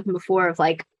what we were talking before of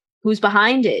like who's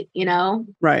behind it,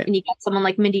 Right. And you got someone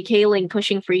like Mindy Kaling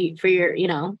pushing for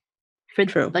your, for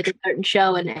True. like a certain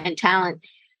show and talent,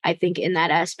 I think, in that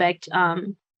aspect.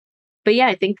 But yeah,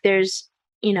 I think there's,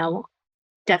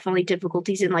 definitely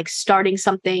difficulties in like starting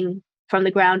something from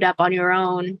the ground up on your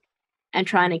own and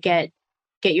trying to get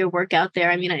your work out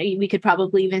there. I mean, we could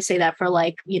probably even say that for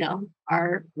like,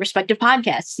 our respective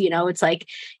podcasts. It's like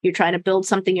you're trying to build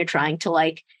something, you're trying to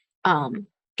like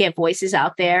get voices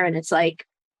out there, and it's like,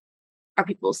 are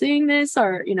people seeing this?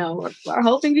 Or are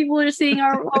hoping people are seeing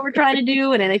what we're trying to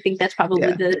do? And I think that's probably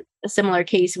a similar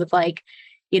case with like,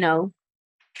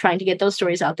 trying to get those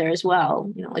stories out there as well.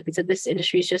 Like we said, this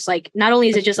industry is just like, not only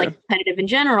is it just like competitive in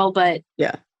general, but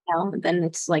then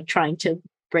it's like trying to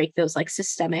break those like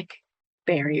systemic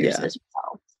barriers as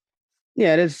well.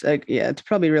 Yeah, it is. It's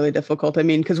probably really difficult. I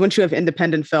mean, because once you have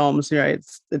independent films, right,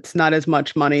 it's not as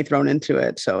much money thrown into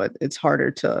it, so it's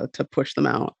harder to push them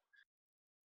out.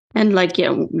 And like,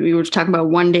 we were talking about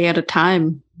One Day at a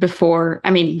Time before.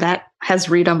 I mean, that has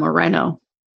Rita Moreno.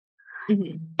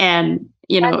 Mm-hmm. And,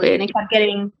 it kept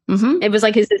getting, it was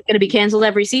like, is this going to be canceled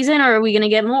every season, or are we going to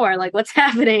get more? Like, what's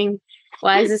happening?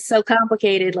 Why is this so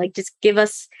complicated? Like, just give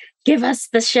us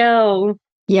the show.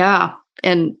 Yeah.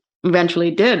 And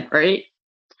eventually did, right?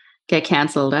 Get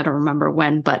canceled. I don't remember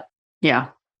when, but yeah.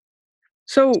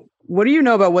 So what do you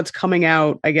know about what's coming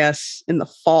out, I guess, in the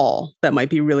fall that might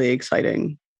be really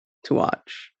exciting to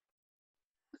watch?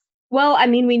 Well, I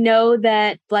mean, we know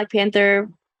that Black Panther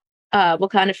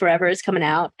Wakanda Forever is coming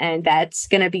out, and that's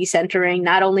going to be centering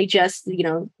not only just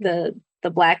the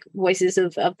Black voices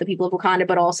of the people of Wakanda,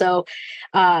 but also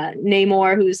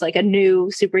Namor, who's like a new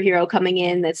superhero coming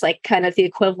in that's like kind of the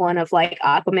equivalent of like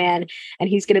Aquaman, and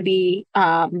he's going to be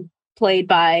played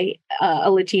by a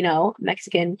Latino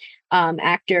Mexican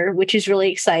actor, which is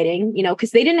really exciting,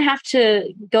 because they didn't have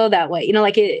to go that way,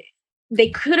 they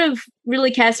could have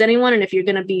really cast anyone, and if you're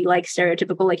going to be like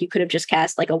stereotypical, like you could have just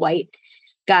cast like a white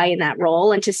guy in that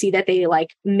role. And to see that they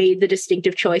like made the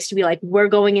distinctive choice to be like, we're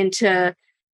going into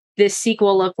this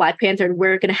sequel of Black Panther, and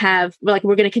we're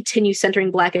gonna continue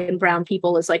centering Black and brown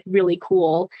people is like really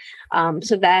cool.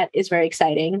 So that is very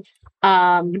exciting.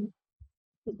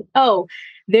 Oh,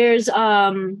 there's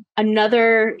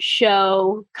another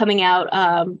show coming out,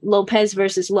 Lopez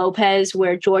versus Lopez,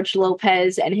 where George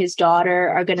Lopez and his daughter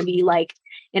are going to be like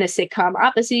in a sitcom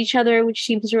opposite each other, which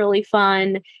seems really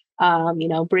fun.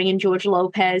 Bringing George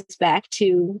Lopez back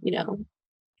to, sitcom.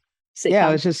 Yeah,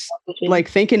 I was just like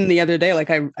thinking the other day,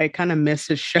 like I kind of miss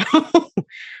his show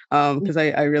because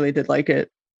I really did like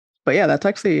it. But yeah, that's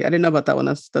actually, I didn't know about that one.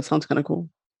 That sounds kind of cool.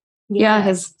 Yeah,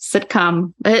 his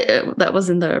sitcom that was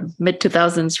in the mid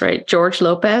 2000s, right? George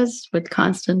Lopez with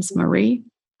Constance Marie.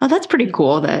 Oh, that's pretty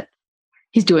cool that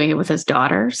he's doing it with his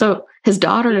daughter. So his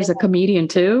daughter is a comedian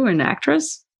too, an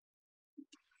actress.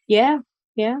 Yeah.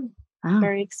 Wow.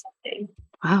 Very exciting.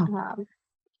 Wow.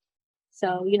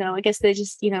 So, I guess they're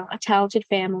just, a talented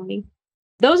family.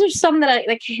 Those are some that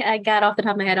I got off the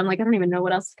top of my head. I'm like, I don't even know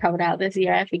what else is coming out this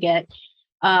year. I forget.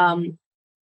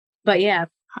 But yeah.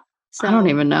 So, I don't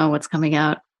even know what's coming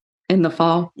out in the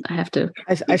fall. I have to.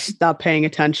 I stopped paying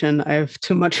attention. I have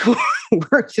too much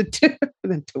work to do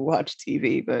than to watch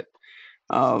TV. But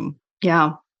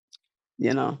yeah,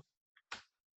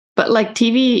 But like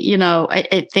TV,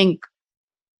 I think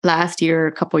last year,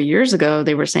 a couple of years ago,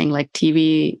 they were saying like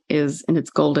TV is in its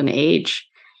golden age,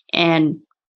 and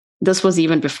this was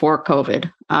even before COVID,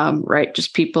 right?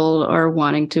 Just people are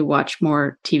wanting to watch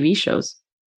more TV shows.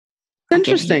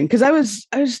 Interesting, because I was.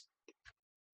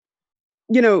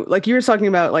 Like you were talking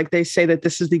about, like they say that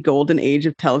this is the golden age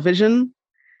of television.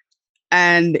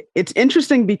 And it's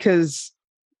interesting because,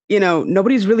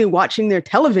 nobody's really watching their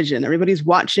television. Everybody's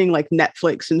watching like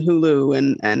Netflix and Hulu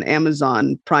and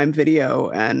Amazon Prime Video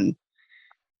and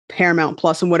Paramount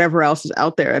Plus and whatever else is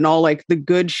out there. And all like the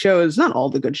good shows, not all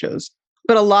the good shows,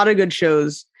 but a lot of good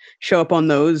shows show up on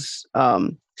those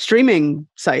streaming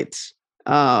sites.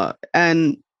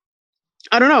 And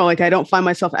I don't know, like I don't find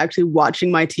myself actually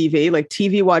watching my TV. Like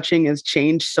TV watching has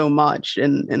changed so much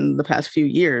in the past few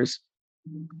years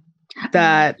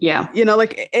that,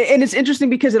 like, and it's interesting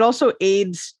because it also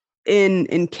aids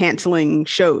in canceling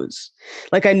shows.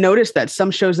 Like I noticed that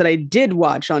some shows that I did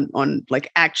watch on like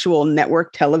actual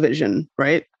network television,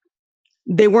 right?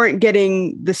 They weren't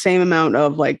getting the same amount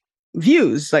of like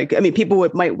views. Like, I mean, people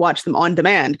might watch them on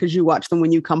demand because you watch them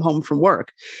when you come home from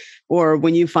work or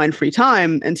when you find free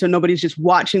time. And so nobody's just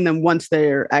watching them once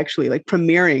they're actually like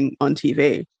premiering on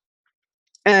TV.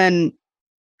 And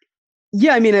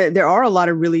yeah, I mean, there are a lot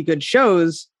of really good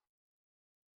shows.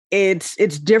 It's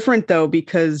different though,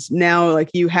 because now like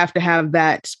you have to have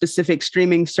that specific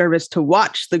streaming service to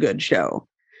watch the good show.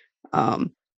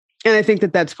 And I think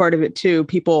that that's part of it too.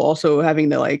 People also having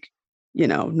to like,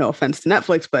 no offense to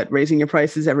Netflix, but raising your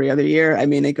prices every other year. I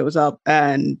mean, it goes up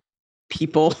and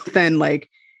people then like,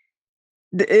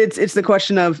 it's the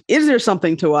question of, is there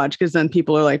something to watch? Because then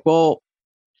people are like, well,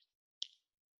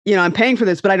 I'm paying for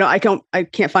this, but I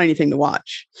can't find anything to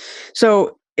watch.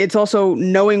 So it's also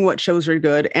knowing what shows are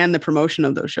good, and the promotion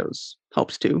of those shows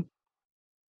helps too.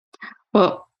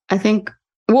 Well, I think,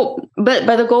 but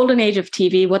by the golden age of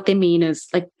TV, what they mean is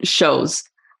like shows,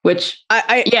 which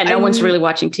no one's really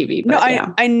watching TV. But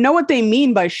I know what they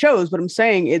mean by shows, but I'm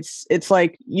saying it's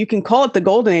like you can call it the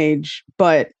golden age,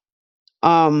 but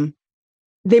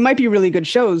they might be really good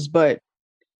shows, but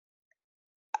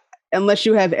unless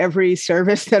you have every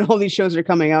service that all these shows are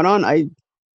coming out on, I'm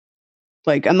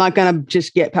not going to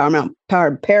just get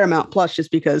Paramount Plus just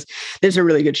because there's a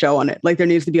really good show on it. Like there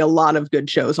needs to be a lot of good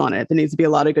shows on it. There needs to be a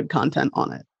lot of good content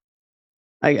on it,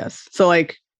 I guess. So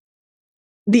like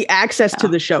the access to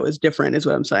the show is different is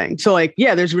what I'm saying. So like,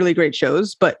 yeah, there's really great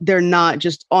shows, but they're not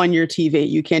just on your TV.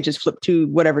 You can't just flip to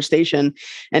whatever station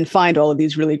and find all of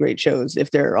these really great shows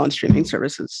if they're on streaming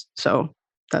services. So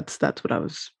that's what I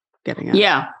was getting at.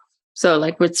 Yeah. So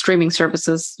like with streaming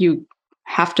services, you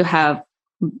have to have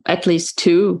at least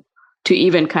two to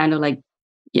even kind of like,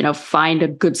 find a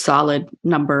good solid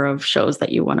number of shows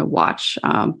that you want to watch.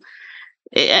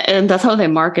 And that's how they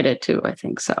market it too, I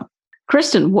think so.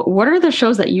 Kristen, what are the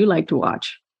shows that you like to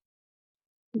watch?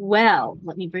 Well,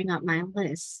 let me bring up my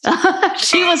list.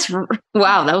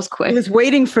 Wow, that was quick. I was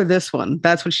waiting for this one.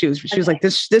 That's what she was. She was like,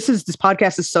 this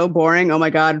podcast is so boring. Oh my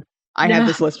God. I have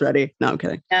this list ready. No, I'm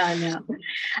kidding.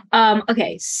 No.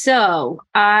 Okay. So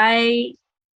I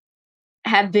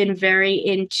have been very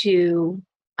into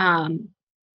The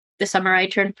Summer I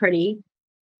Turned Pretty,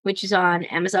 which is on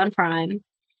Amazon Prime.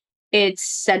 It's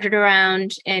centered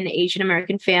around an Asian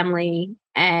American family,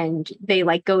 and they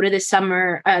like go to this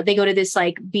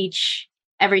like beach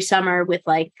every summer with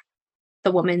like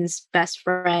the woman's best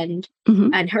friend Mhm.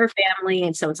 and her family.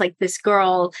 And so it's like this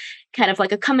girl kind of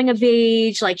like a coming of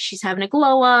age, like she's having a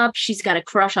glow up. She's got a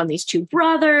crush on these two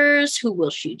brothers. Who will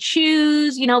she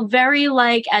choose? You know, very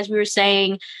like, as we were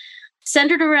saying,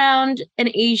 centered around an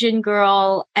Asian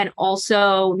girl and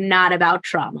also not about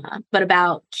trauma, but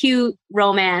about cute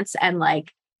romance and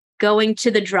like going to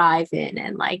the drive-in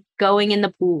and like going in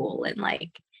the pool and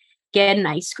like getting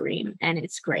ice cream. And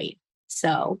it's great.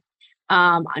 So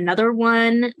another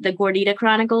one, The Gordita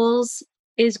Chronicles,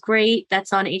 is great.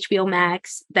 That's on HBO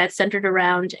Max. That's centered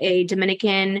around a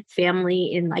Dominican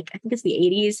family in like, I think it's the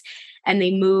 80s. And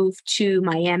they moved to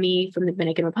Miami from the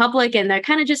Dominican Republic. And they're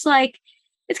kind of just like,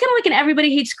 it's kind of like an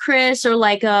Everybody Hates Chris or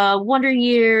like Wonder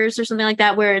Years or something like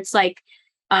that, where it's like,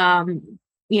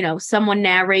 you know, someone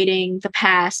narrating the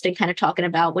past and kind of talking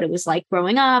about what it was like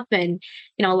growing up and,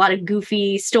 you know, a lot of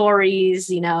goofy stories,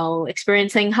 you know,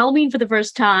 experiencing Halloween for the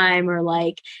first time or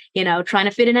like, you know, trying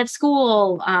to fit in at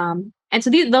school. And so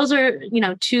those are, you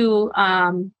know, two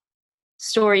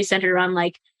stories centered around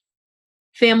like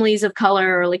families of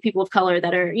color or like people of color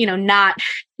that are, you know, not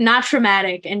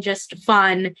traumatic and just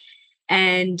fun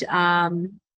and,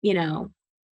 you know,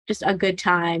 just a good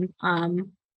time.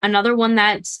 Another one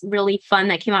that's really fun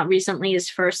that came out recently is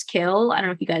First Kill. I don't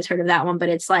know if you guys heard of that one, but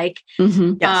it's like,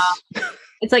 Yes.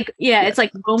 it's like, yeah, it's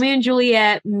like Romeo and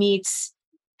Juliet meets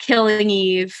Killing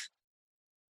Eve,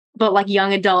 but like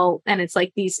young adult. And it's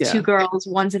like these two girls,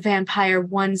 one's a vampire,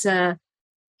 one's a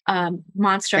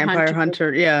monster Vampire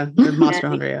hunter. Yeah. The monster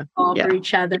hunter. Yeah. All for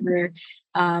each other.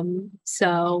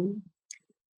 So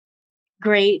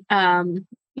great,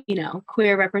 you know,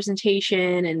 queer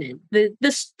representation, and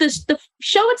the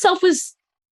show itself was,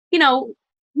 you know,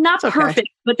 not perfect,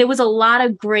 but there was a lot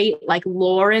of great like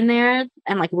lore in there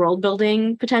and like world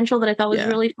building potential that I thought was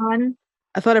really fun.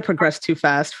 I thought it progressed too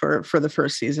fast for the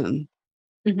first season.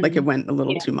 Like it went a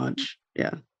little too much.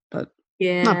 Yeah, but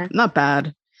not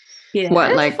bad. Yeah.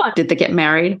 What, like, did they get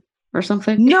married or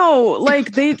something? No,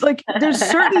 like they like there's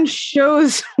certain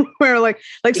shows where like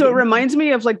so it reminds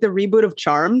me of like the reboot of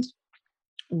Charmed,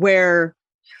 where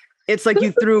it's like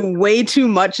you threw way too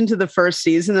much into the first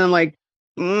season and like,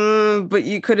 but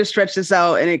you could have stretched this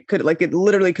out and it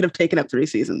literally could have taken up 3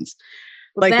 seasons.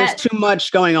 Like there's too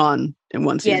much going on in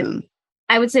one season.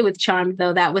 I would say with Charmed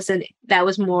though, that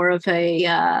was more of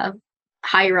a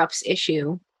higher ups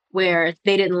issue where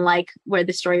they didn't like where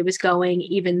the story was going,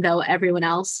 even though everyone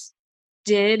else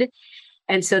did.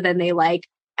 And so then they like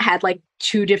had like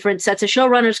 2 different sets of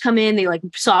showrunners come in. They like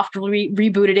softly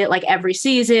rebooted it like every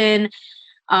season.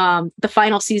 The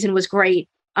final season was great,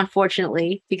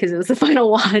 unfortunately, because it was the final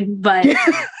one, but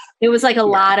it was like a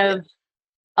lot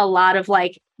of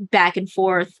like back and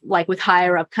forth, like with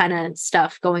higher up kind of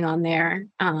stuff going on there.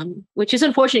 Which is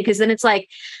unfortunate because then it's like,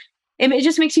 it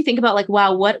just makes you think about like,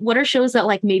 wow, what are shows that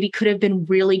like maybe could have been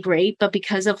really great, but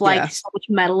because of like so much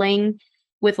meddling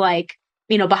with like,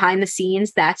 you know, behind the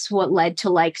scenes, that's what led to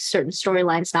like certain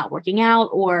storylines not working out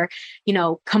or, you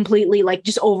know, completely like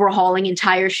just overhauling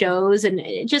entire shows. And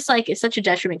it just like, it's such a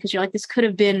detriment because you're like, this could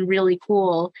have been really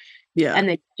cool. Yeah. And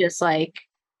they just like,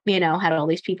 you know, had all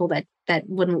these people that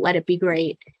wouldn't let it be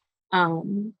great. I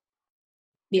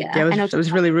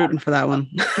was really rooting for that one.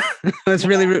 I was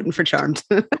really rooting for Charmed.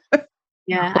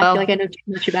 Yeah, well, I feel like I know too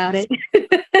much about it.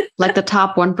 Like the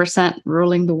top 1%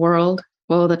 ruling the world.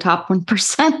 Well, the top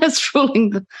 1% is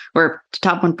ruling or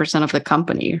top 1% of the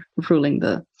company ruling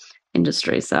the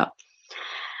industry. So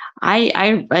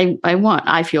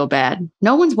I feel bad.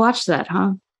 No one's watched that,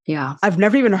 huh? Yeah. I've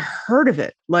never even heard of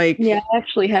it. Like, yeah, I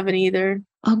actually haven't either.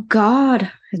 Oh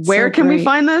God. Where can we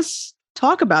find this?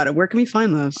 Talk about it. Where can we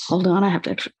find this? Hold on. I have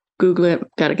to Google it.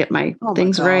 Got to get my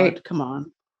things right. Come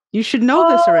on. You should know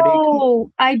this already.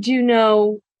 Oh, I do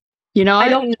know. You know, I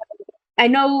don't know. I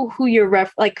know who you're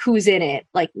like who's in it.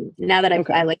 Like now that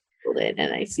I like Googled it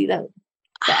and I see the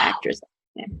actors.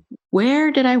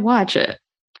 Where did I watch it?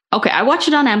 Okay, I watched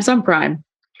it on Amazon Prime,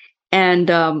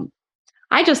 and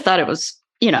I just thought it was,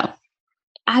 you know,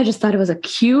 a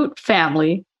cute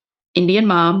family,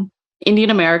 Indian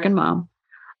American mom,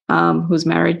 who's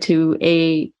married to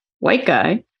a white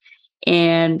guy,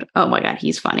 and oh my God,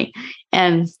 he's funny.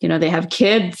 And, you know, they have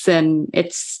kids and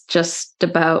it's just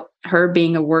about her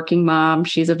being a working mom.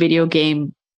 She's a video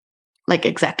game like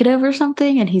executive or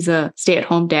something. And he's a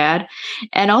stay-at-home dad.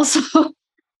 And also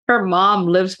her mom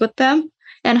lives with them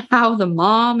and how the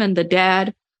mom and the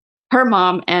dad, her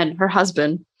mom and her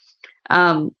husband,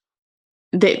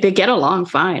 they get along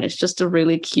fine. It's just a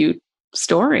really cute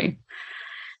story.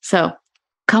 So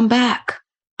come back.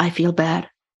 I feel bad.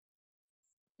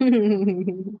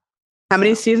 How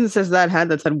many seasons has that had?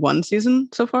 That's had 1 season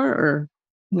so far, or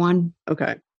One.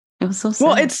 Okay. It was so sad.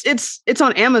 Well, it's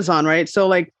on Amazon, right? So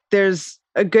like there's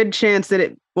a good chance that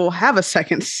it will have a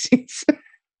second season.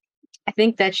 I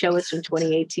think that show is from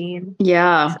 2018.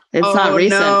 Yeah, it's not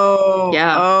recent. No.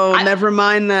 Yeah. Oh, never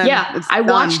mind then. Yeah, I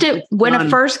watched it when it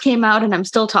first came out, and I'm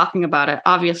still talking about it.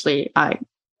 Obviously, I'm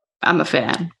a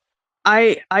fan.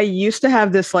 I used to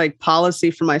have this like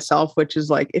policy for myself, which is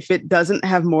like if it doesn't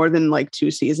have more than like 2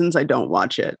 seasons, I don't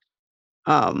watch it.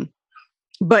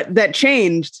 But that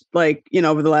changed like,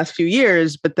 over the last few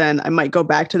years, but then I might go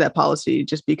back to that policy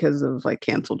just because of like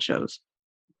canceled shows.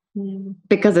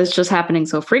 Because it's just happening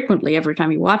so frequently. Every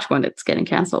time you watch one, it's getting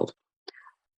canceled.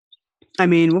 I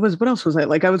mean, what else was I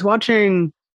like? I was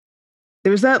watching,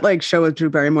 there was that like show with Drew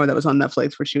Barrymore that was on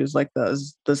Netflix where she was like the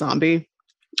zombie.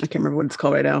 I can't remember what it's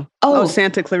called right now. Oh,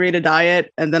 Santa Clarita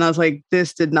Diet. And then I was like,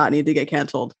 this did not need to get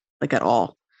canceled like at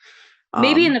all.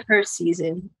 Maybe in the first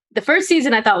season. The first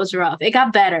season I thought was rough. It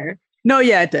got better. No,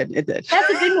 yeah, it did. It did. That's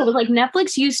the thing though. Like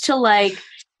Netflix used to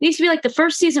be like the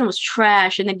first season was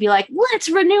trash and they'd be like, let's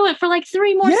renew it for like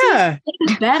 3 more seasons.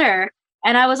 It's better.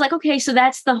 And I was like, okay, so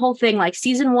that's the whole thing. Like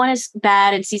season 1 is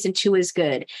bad and season 2 is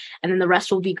good. And then the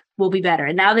rest will be better.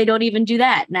 And now they don't even do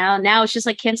that. Now it's just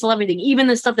like cancel everything, even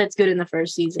the stuff that's good in the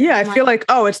first season. Yeah, I feel like,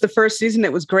 oh, it's the first season.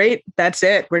 It was great. That's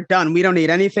it. We're done. We don't need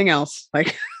anything else.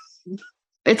 Like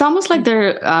it's almost like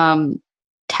they're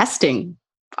testing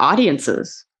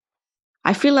audiences.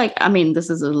 I feel like, I mean, this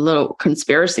is a little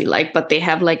conspiracy like, but they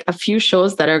have like a few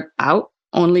shows that are out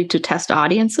only to test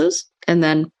audiences and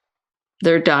then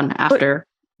they're done after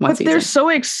one season. But they're so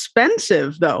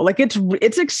expensive though. Like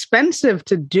it's expensive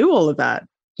to do all of that.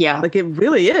 Yeah. Like it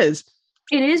really is.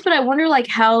 It is, but I wonder like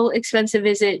how expensive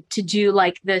is it to do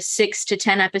like the 6 to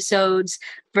 10 episodes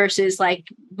versus like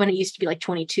when it used to be like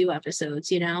 22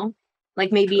 episodes,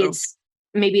 Like maybe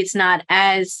it's not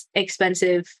as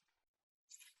expensive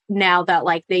now that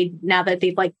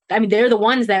they've like, I mean, they're the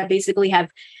ones that basically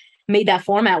have made that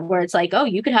format where it's like, oh,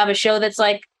 you could have a show that's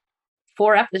like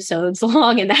 4 episodes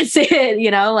long and that's it,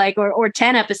 like, or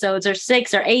 10 episodes or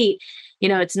 6 or 8,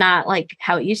 it's not like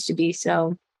how it used to be.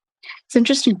 So it's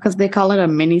interesting because they call it a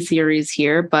mini series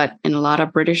here, but in a lot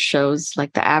of British shows,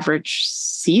 like the average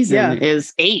season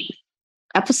is 8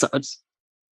 episodes.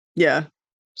 Yeah.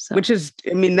 So. Which is,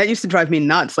 I mean, that used to drive me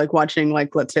nuts, like watching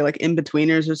like, let's say like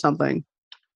In-Betweeners or something.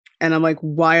 And I'm like,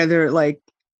 why are there like,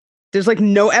 there's like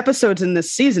no episodes in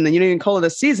this season and you don't even call it a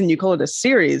season, you call it a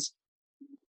series.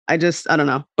 I don't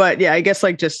know. But yeah, I guess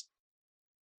like just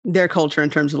their culture in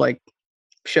terms of like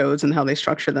shows and how they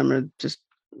structure them are just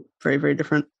very, very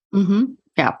different. Mm-hmm.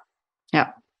 Yeah.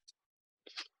 Yeah.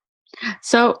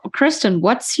 So Kristen,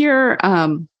 what's your, I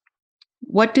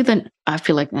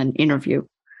feel like an interview.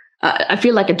 I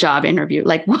feel like a job interview.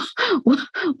 Like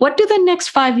what do the next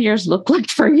 5 years look like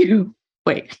for you?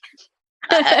 Wait.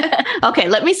 Okay.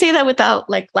 Let me say that without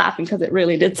like laughing because it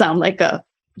really did sound like a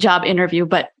job interview,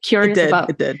 but curious about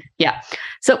it did. Yeah.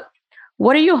 So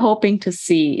what are you hoping to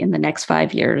see in the next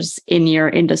 5 years in your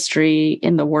industry,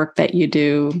 in the work that you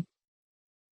do?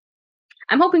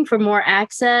 I'm hoping for more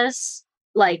access,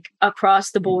 like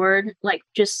across the board, like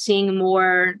just seeing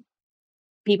more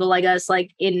people like us,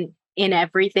 like in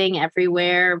everything,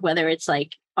 everywhere, whether it's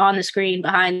like on the screen,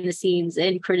 behind the scenes,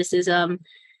 in criticism.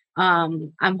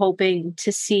 I'm hoping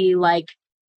to see like,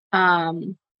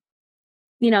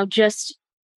 just,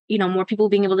 more people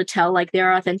being able to tell like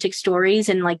their authentic stories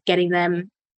and like getting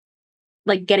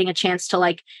a chance to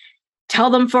like tell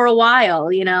them for a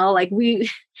while, like we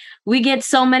get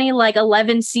so many like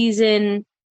 11 season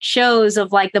shows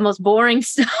of like the most boring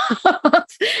stuff,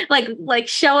 like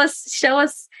show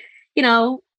us,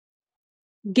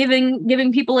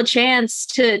 giving people a chance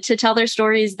to tell their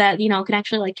stories that, can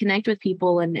actually like connect with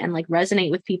people and like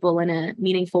resonate with people in a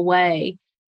meaningful way.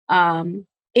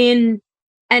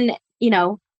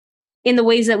 In the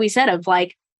ways that we said of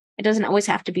like, it doesn't always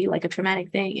have to be like a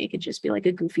traumatic thing. It could just be like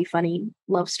a goofy, funny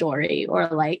love story or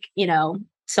like,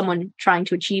 someone trying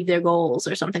to achieve their goals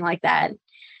or something like that.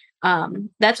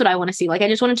 That's what I want to see. Like, I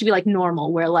just want it to be like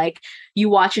normal where like you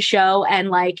watch a show and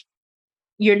like,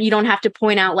 you don't have to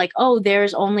point out like, oh,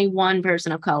 there's only one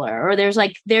person of color or there's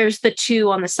the 2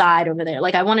 on the side over there.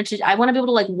 Like I want to be able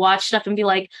to like watch stuff and be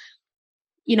like,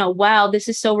 wow, this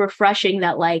is so refreshing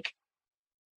that like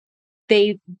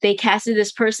they casted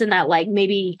this person that like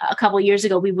maybe a couple of years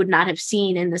ago we would not have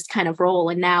seen in this kind of role.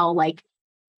 And now like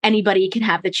anybody can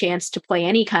have the chance to play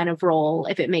any kind of role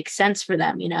if it makes sense for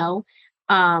them,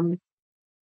 because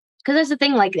that's the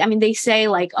thing. Like, I mean, they say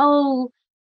like, oh,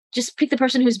 just pick the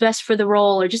person who's best for the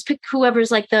role or just pick whoever's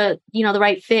like the, the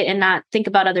right fit and not think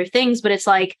about other things. But it's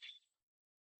like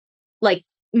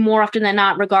more often than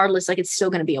not, regardless, like it's still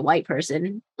going to be a white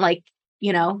person, like,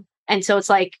 you know. And so it's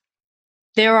like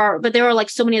there are like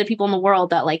so many other people in the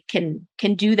world that like can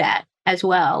do that as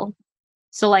well.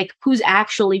 So like who's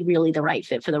actually really the right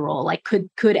fit for the role? Like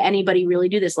could anybody really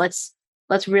do this? Let's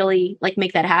really like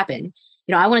make that happen.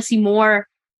 You know, I want to see more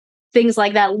things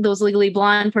like that, those Legally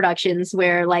Blonde productions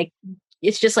where like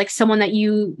it's just like someone that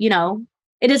you know,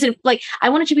 it isn't like, I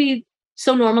want it to be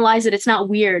so normalized that it's not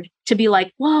weird to be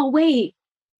like, whoa, wait,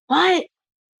 what?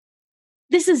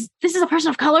 This is a person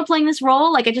of color playing this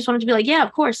role. Like I just wanted to be like, yeah,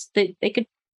 of course they could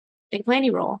play any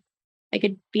role. They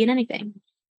could be in anything.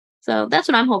 So that's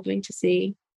what I'm hoping to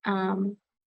see. Yeah.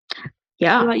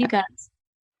 What about you guys?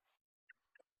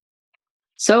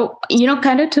 So, you know,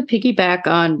 kind of to piggyback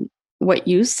on what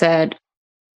you said,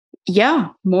 yeah,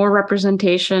 more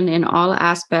representation in all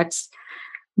aspects,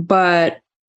 but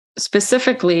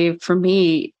specifically for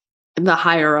me, the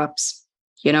higher ups,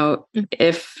 you know,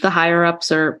 if the higher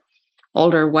ups are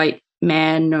older white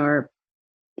men or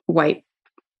white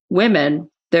women,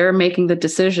 they're making the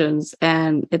decisions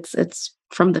and it's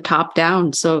from the top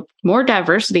down. So more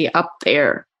diversity up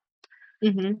there,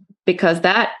 because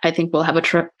that I think will have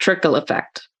a trickle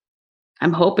effect.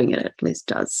 I'm hoping it at least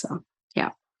does. So yeah,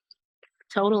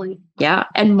 totally. Yeah,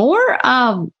 and more.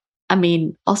 I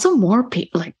mean, also more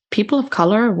people like people of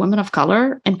color, women of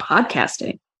color, in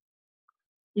podcasting.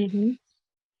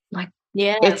 Like,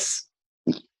 yeah, it's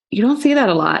you don't see that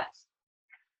a lot.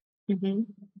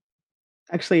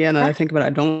 Actually, yeah, now that I think about it, I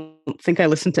don't think I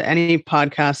listen to any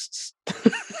podcasts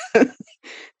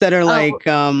that are like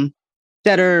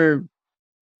that are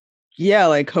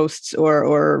like hosts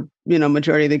or you know,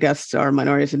 majority of the guests are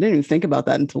minorities. I didn't even think about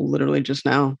that until literally just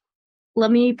now.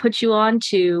 Let me put you on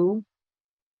to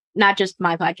not just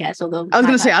my podcast, although I was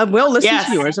going to say I will listen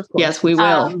to yours, of course. Yes, we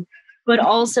will. But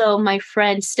also my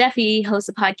friend Steffi hosts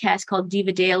a podcast called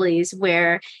Diva Dailies,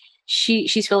 where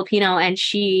she's Filipino and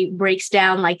she breaks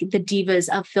down like the divas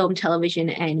of film, television,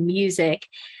 and music.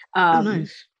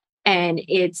 Nice. And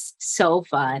it's so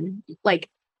fun. Like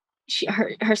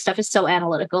her stuff is so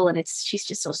analytical and she's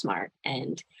just so smart.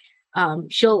 And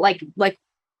she'll like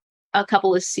a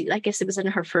couple of I guess it was in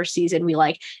her first season, we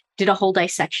like did a whole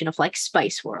dissection of like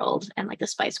Spice World and like the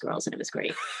Spice Girls, and it was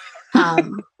great.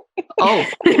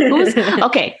 Who's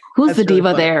That's the diva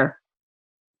really there?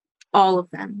 All of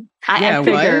them. I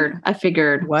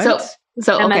figured. What?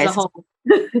 So them okay. As a whole.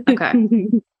 Okay.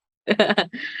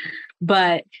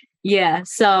 But yeah,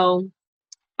 so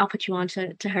I'll put you on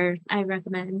to her. I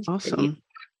recommend. Awesome.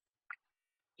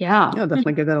 Yeah. Yeah,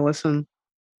 definitely give that a listen.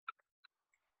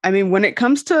 I mean, when it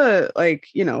comes to like,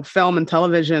 you know, film and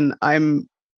television, I'm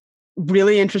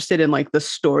really interested in like the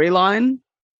storyline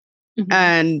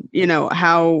and, you know,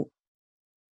 how,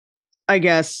 I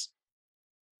guess,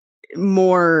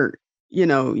 more, you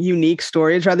know, unique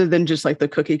stories rather than just like the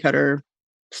cookie cutter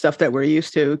stuff that we're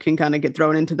used to can kind of get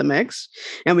thrown into the mix,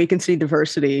 and we can see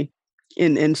diversity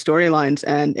in storylines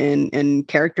and in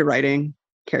character writing,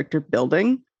 character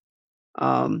building.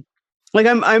 Like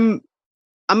I'm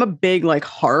a big like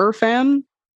horror fan.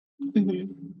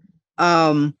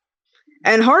 And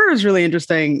horror is really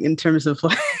interesting in terms of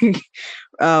like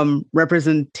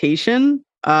representation,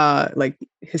 like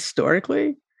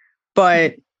historically.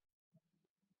 But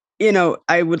you know,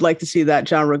 I would like to see that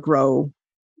genre grow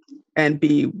and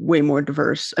be way more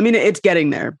diverse. I mean, it's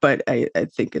getting there, but I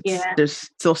think there's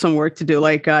still some work to do.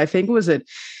 Like I think was it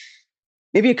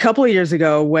maybe a couple of years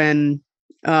ago when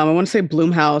I want to say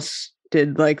Blumhouse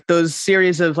did like those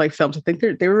series of like films. I think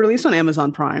they were released on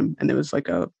Amazon Prime, and there was like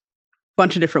a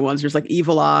bunch of different ones. There's like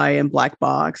Evil Eye and Black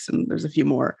Box, and there's a few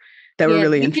more that were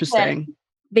really interesting.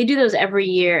 They do those every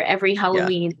year, every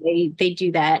Halloween. They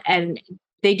do that, and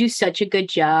they do such a good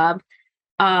job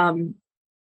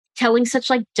telling such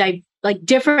like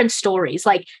different stories.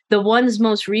 Like the ones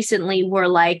most recently were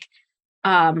like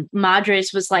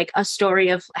Madres was like a story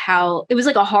of how it was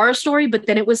like a horror story, but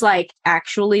then it was like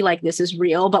actually like this is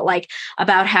real, but like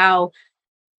about how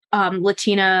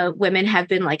Latina women have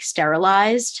been like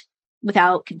sterilized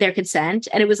without their consent.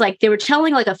 And it was like they were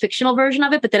telling like a fictional version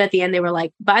of it, but then at the end they were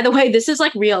like, by the way, this is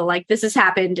like real, like this has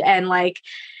happened, and like,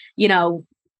 you know,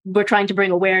 we're trying to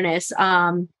bring awareness.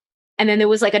 And then there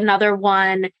was like another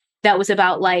one that was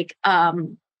about like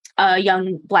a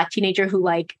young Black teenager who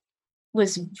like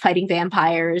was fighting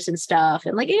vampires and stuff,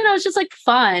 and like, you know, it's just like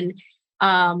fun.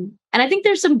 And I think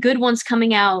there's some good ones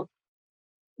coming out,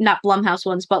 not Blumhouse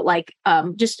ones, but like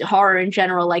just horror in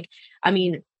general. Like, I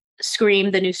mean, Scream,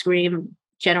 the new Scream,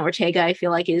 Jenna Ortega, I feel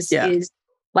like is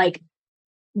like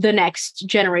the next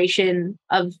generation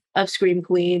of Scream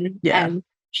Queen. Yeah. And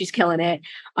she's killing it.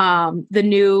 The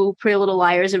new Pretty Little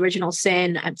Liars Original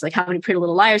Sin, I was like, how many Pretty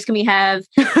Little Liars can we have?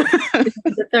 This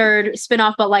is the third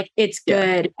spinoff, but like it's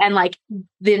good. And like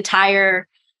the entire,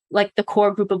 like the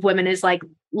core group of women is like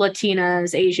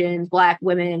Latinas, Asians, Black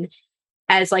women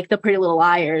as like the Pretty Little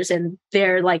Liars. And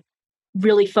they're like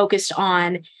really focused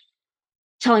on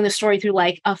telling the story through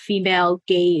like a female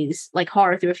gaze, like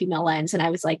horror through a female lens. And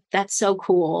I was like, that's so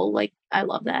cool. Like, I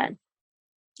love that.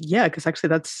 Yeah, because actually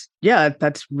that's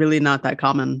really not that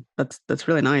common. That's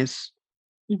really nice.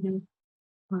 Mm-hmm.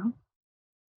 Well,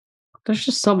 there's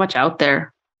just so much out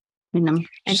there. I mean, I'm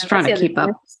just trying to keep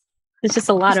up. There's just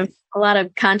a lot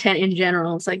of content in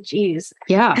general. It's like, geez.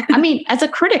 Yeah. I mean, as a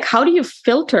critic, how do you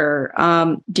filter?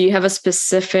 Do you have a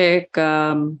specific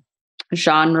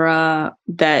genre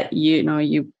that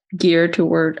you gear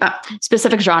toward,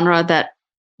 specific genre that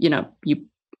you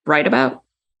write about?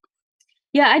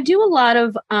 Yeah, I do a lot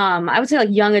of I would say like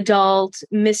young adult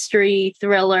mystery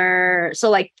thriller. So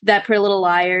like that Pretty Little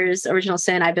Liars Original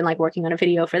Sin, I've been like working on a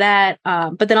video for that.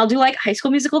 But then I'll do like High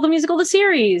School Musical, the musical, the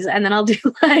series, and then I'll do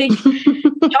like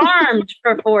Charmed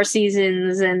for 4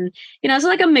 seasons, and it's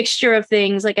like a mixture of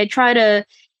things. Like I try to,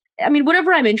 I mean,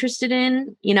 whatever I'm interested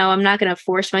in, I'm not going to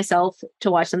force myself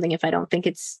to watch something if I don't think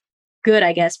it's good,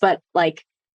 I guess. But like,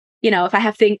 if I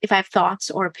have thoughts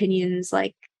or opinions,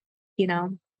 like,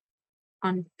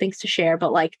 on things to share,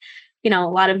 but like, a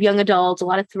lot of young adults, a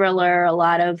lot of thriller, a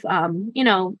lot of,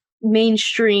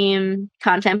 mainstream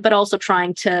content, but also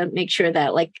trying to make sure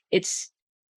that like it's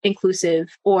inclusive,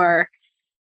 or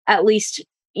at least,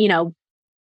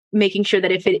 making sure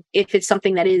that if it's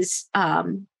something that is, I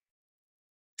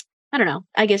don't know,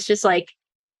 I guess just like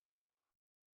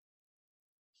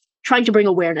trying to bring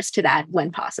awareness to that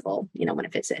when possible, when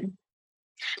it fits in.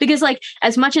 Because like,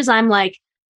 as much as I'm like,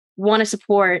 want to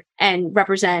support and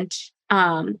represent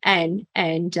and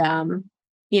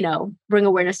bring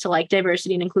awareness to like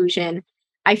diversity and inclusion,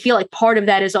 I feel like part of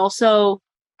that is also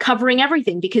covering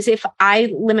everything, because if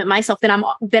I limit myself, then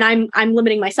I'm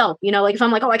limiting myself. Like if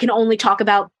I'm like, oh, I can only talk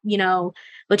about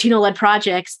Latino led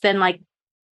projects, then like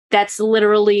that's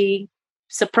literally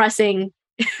suppressing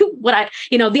what I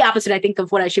the opposite, I think,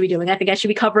 of what I should be doing. I think I should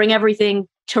be covering everything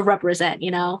to represent,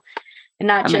 and not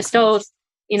that just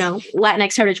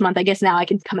Latinx Heritage Month. I guess now I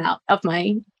can come out of my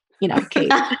cave. You know what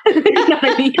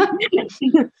I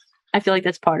mean? I feel like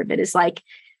that's part of it. Is like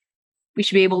we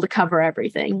should be able to cover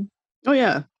everything. Oh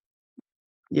yeah.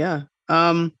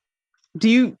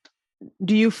 Do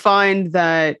you find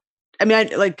that, I mean,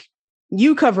 like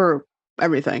you cover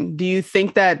everything. Do you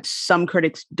think that some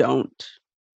critics don't?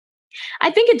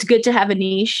 I think it's good to have a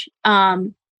niche.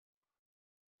 I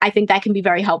think that can be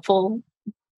very helpful.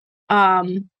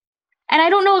 And I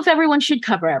don't know if everyone should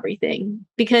cover everything,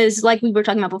 because like we were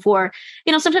talking about before,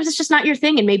 sometimes it's just not your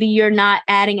thing, and maybe you're not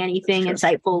adding anything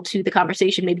insightful to the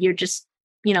conversation. Maybe you're just,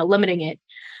 limiting it.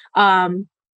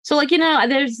 So like,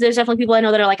 there's definitely people I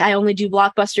know that are like, I only do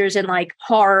blockbusters and like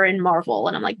horror and Marvel.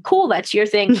 And I'm like, cool, that's your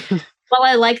thing. While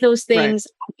I like those things,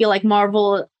 right. I feel like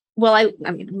Marvel, well, I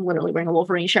mean, I'm literally wearing a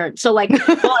Wolverine shirt. So like, while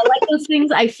I like those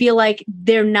things, I feel like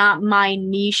they're not my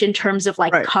niche in terms of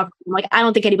like cover. Like, I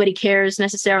don't think anybody cares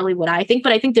necessarily what I think,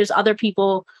 but I think there's other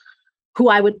people who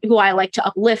I like to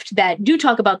uplift that do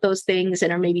talk about those things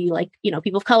and are maybe like,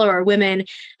 people of color or women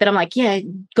that I'm like, yeah,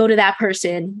 go to that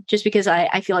person, just because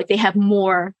I feel like they have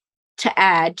more to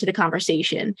add to the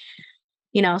conversation,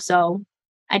 so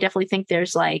I definitely think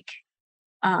there's like,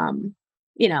 I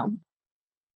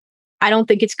don't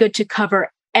think it's good to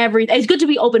cover everything. It's good to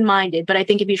be open-minded, but I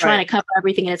think if you're trying to cover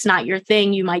everything and it's not your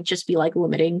thing, you might just be like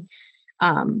limiting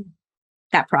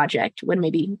that project when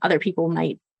maybe other people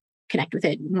might connect with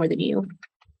it more than you.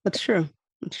 That's true.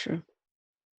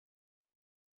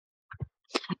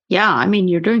 Yeah, I mean,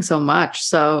 you're doing so much.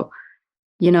 So,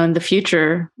 in the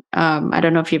future, I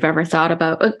don't know if you've ever thought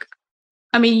about,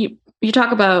 I mean, you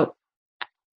talk about,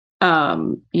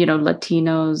 Latinos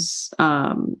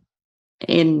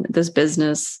in this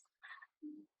business,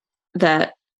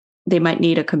 that they might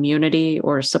need a community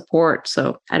or support.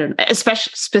 So I don't know,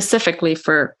 especially specifically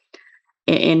for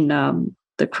in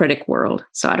the critic world.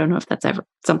 So I don't know if that's ever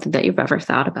something that you've ever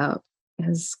thought about,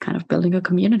 is kind of building a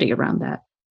community around that.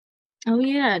 Oh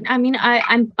yeah. I mean,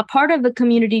 I'm a part of a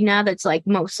community now that's like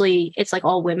mostly, it's like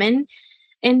all women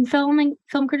in film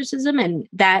criticism. And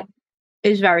that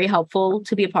is very helpful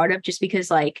to be a part of, just because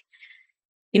like,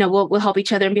 we'll help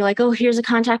each other and be like, oh, here's a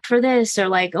contact for this, or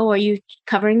like, oh, are you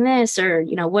covering this? Or,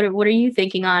 what are you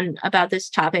thinking on about this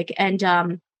topic? And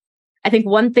I think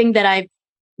one thing that I've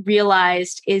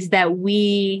realized is that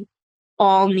we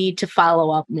all need to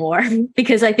follow up more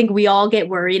because I think we all get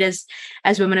worried as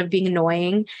women of being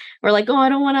annoying. We're like, oh, I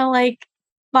don't want to like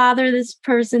bother this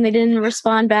person. They didn't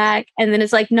respond back. And then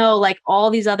it's like, no, like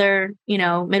all these other, you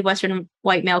know, Midwestern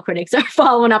white male critics are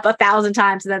following up 1,000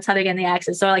 times. And that's how they're getting the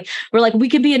access. So like, we're like, we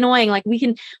can be annoying. Like we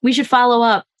should follow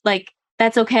up. Like,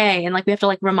 that's okay. And like, we have to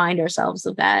like remind ourselves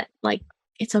of that. Like,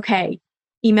 it's okay.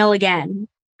 Email again.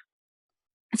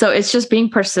 So it's just being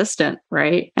persistent,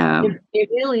 right? It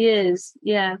really is.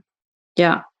 Yeah.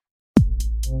 Yeah.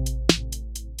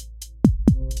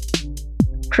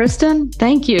 Kristen,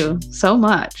 thank you so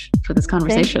much for this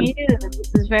conversation. Thank you.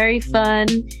 This is very fun.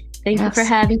 Thank you for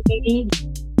having me.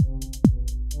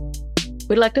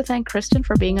 We'd like to thank Kristen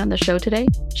for being on the show today.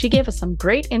 She gave us some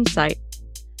great insight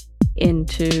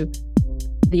into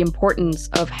the importance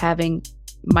of having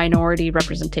minority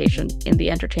representation in the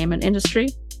entertainment industry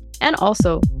and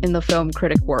also in the film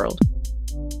critic world.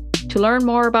 To learn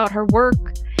more about her work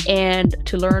and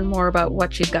to learn more about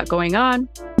what she's got going on,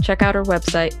 check out her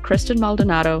website,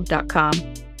 KristenMaldonado.com,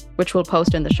 which we'll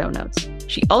post in the show notes.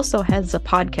 She also has a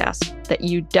podcast that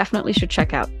you definitely should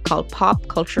check out called Pop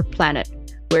Culture Planet,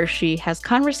 where she has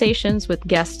conversations with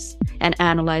guests and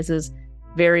analyzes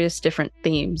various different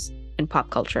themes in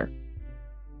pop culture.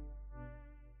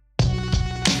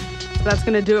 That's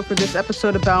going to do it for this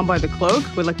episode of Bound by the Cloak.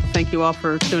 We'd like to thank you all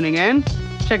for tuning in.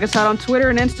 Check us out on Twitter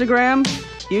and Instagram,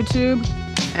 YouTube.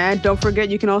 And don't forget,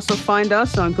 you can also find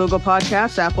us on Google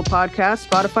Podcasts, Apple Podcasts,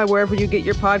 Spotify, wherever you get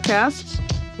your podcasts.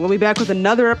 We'll be back with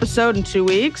another episode in 2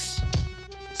 weeks.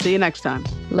 See you next time.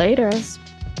 Laters.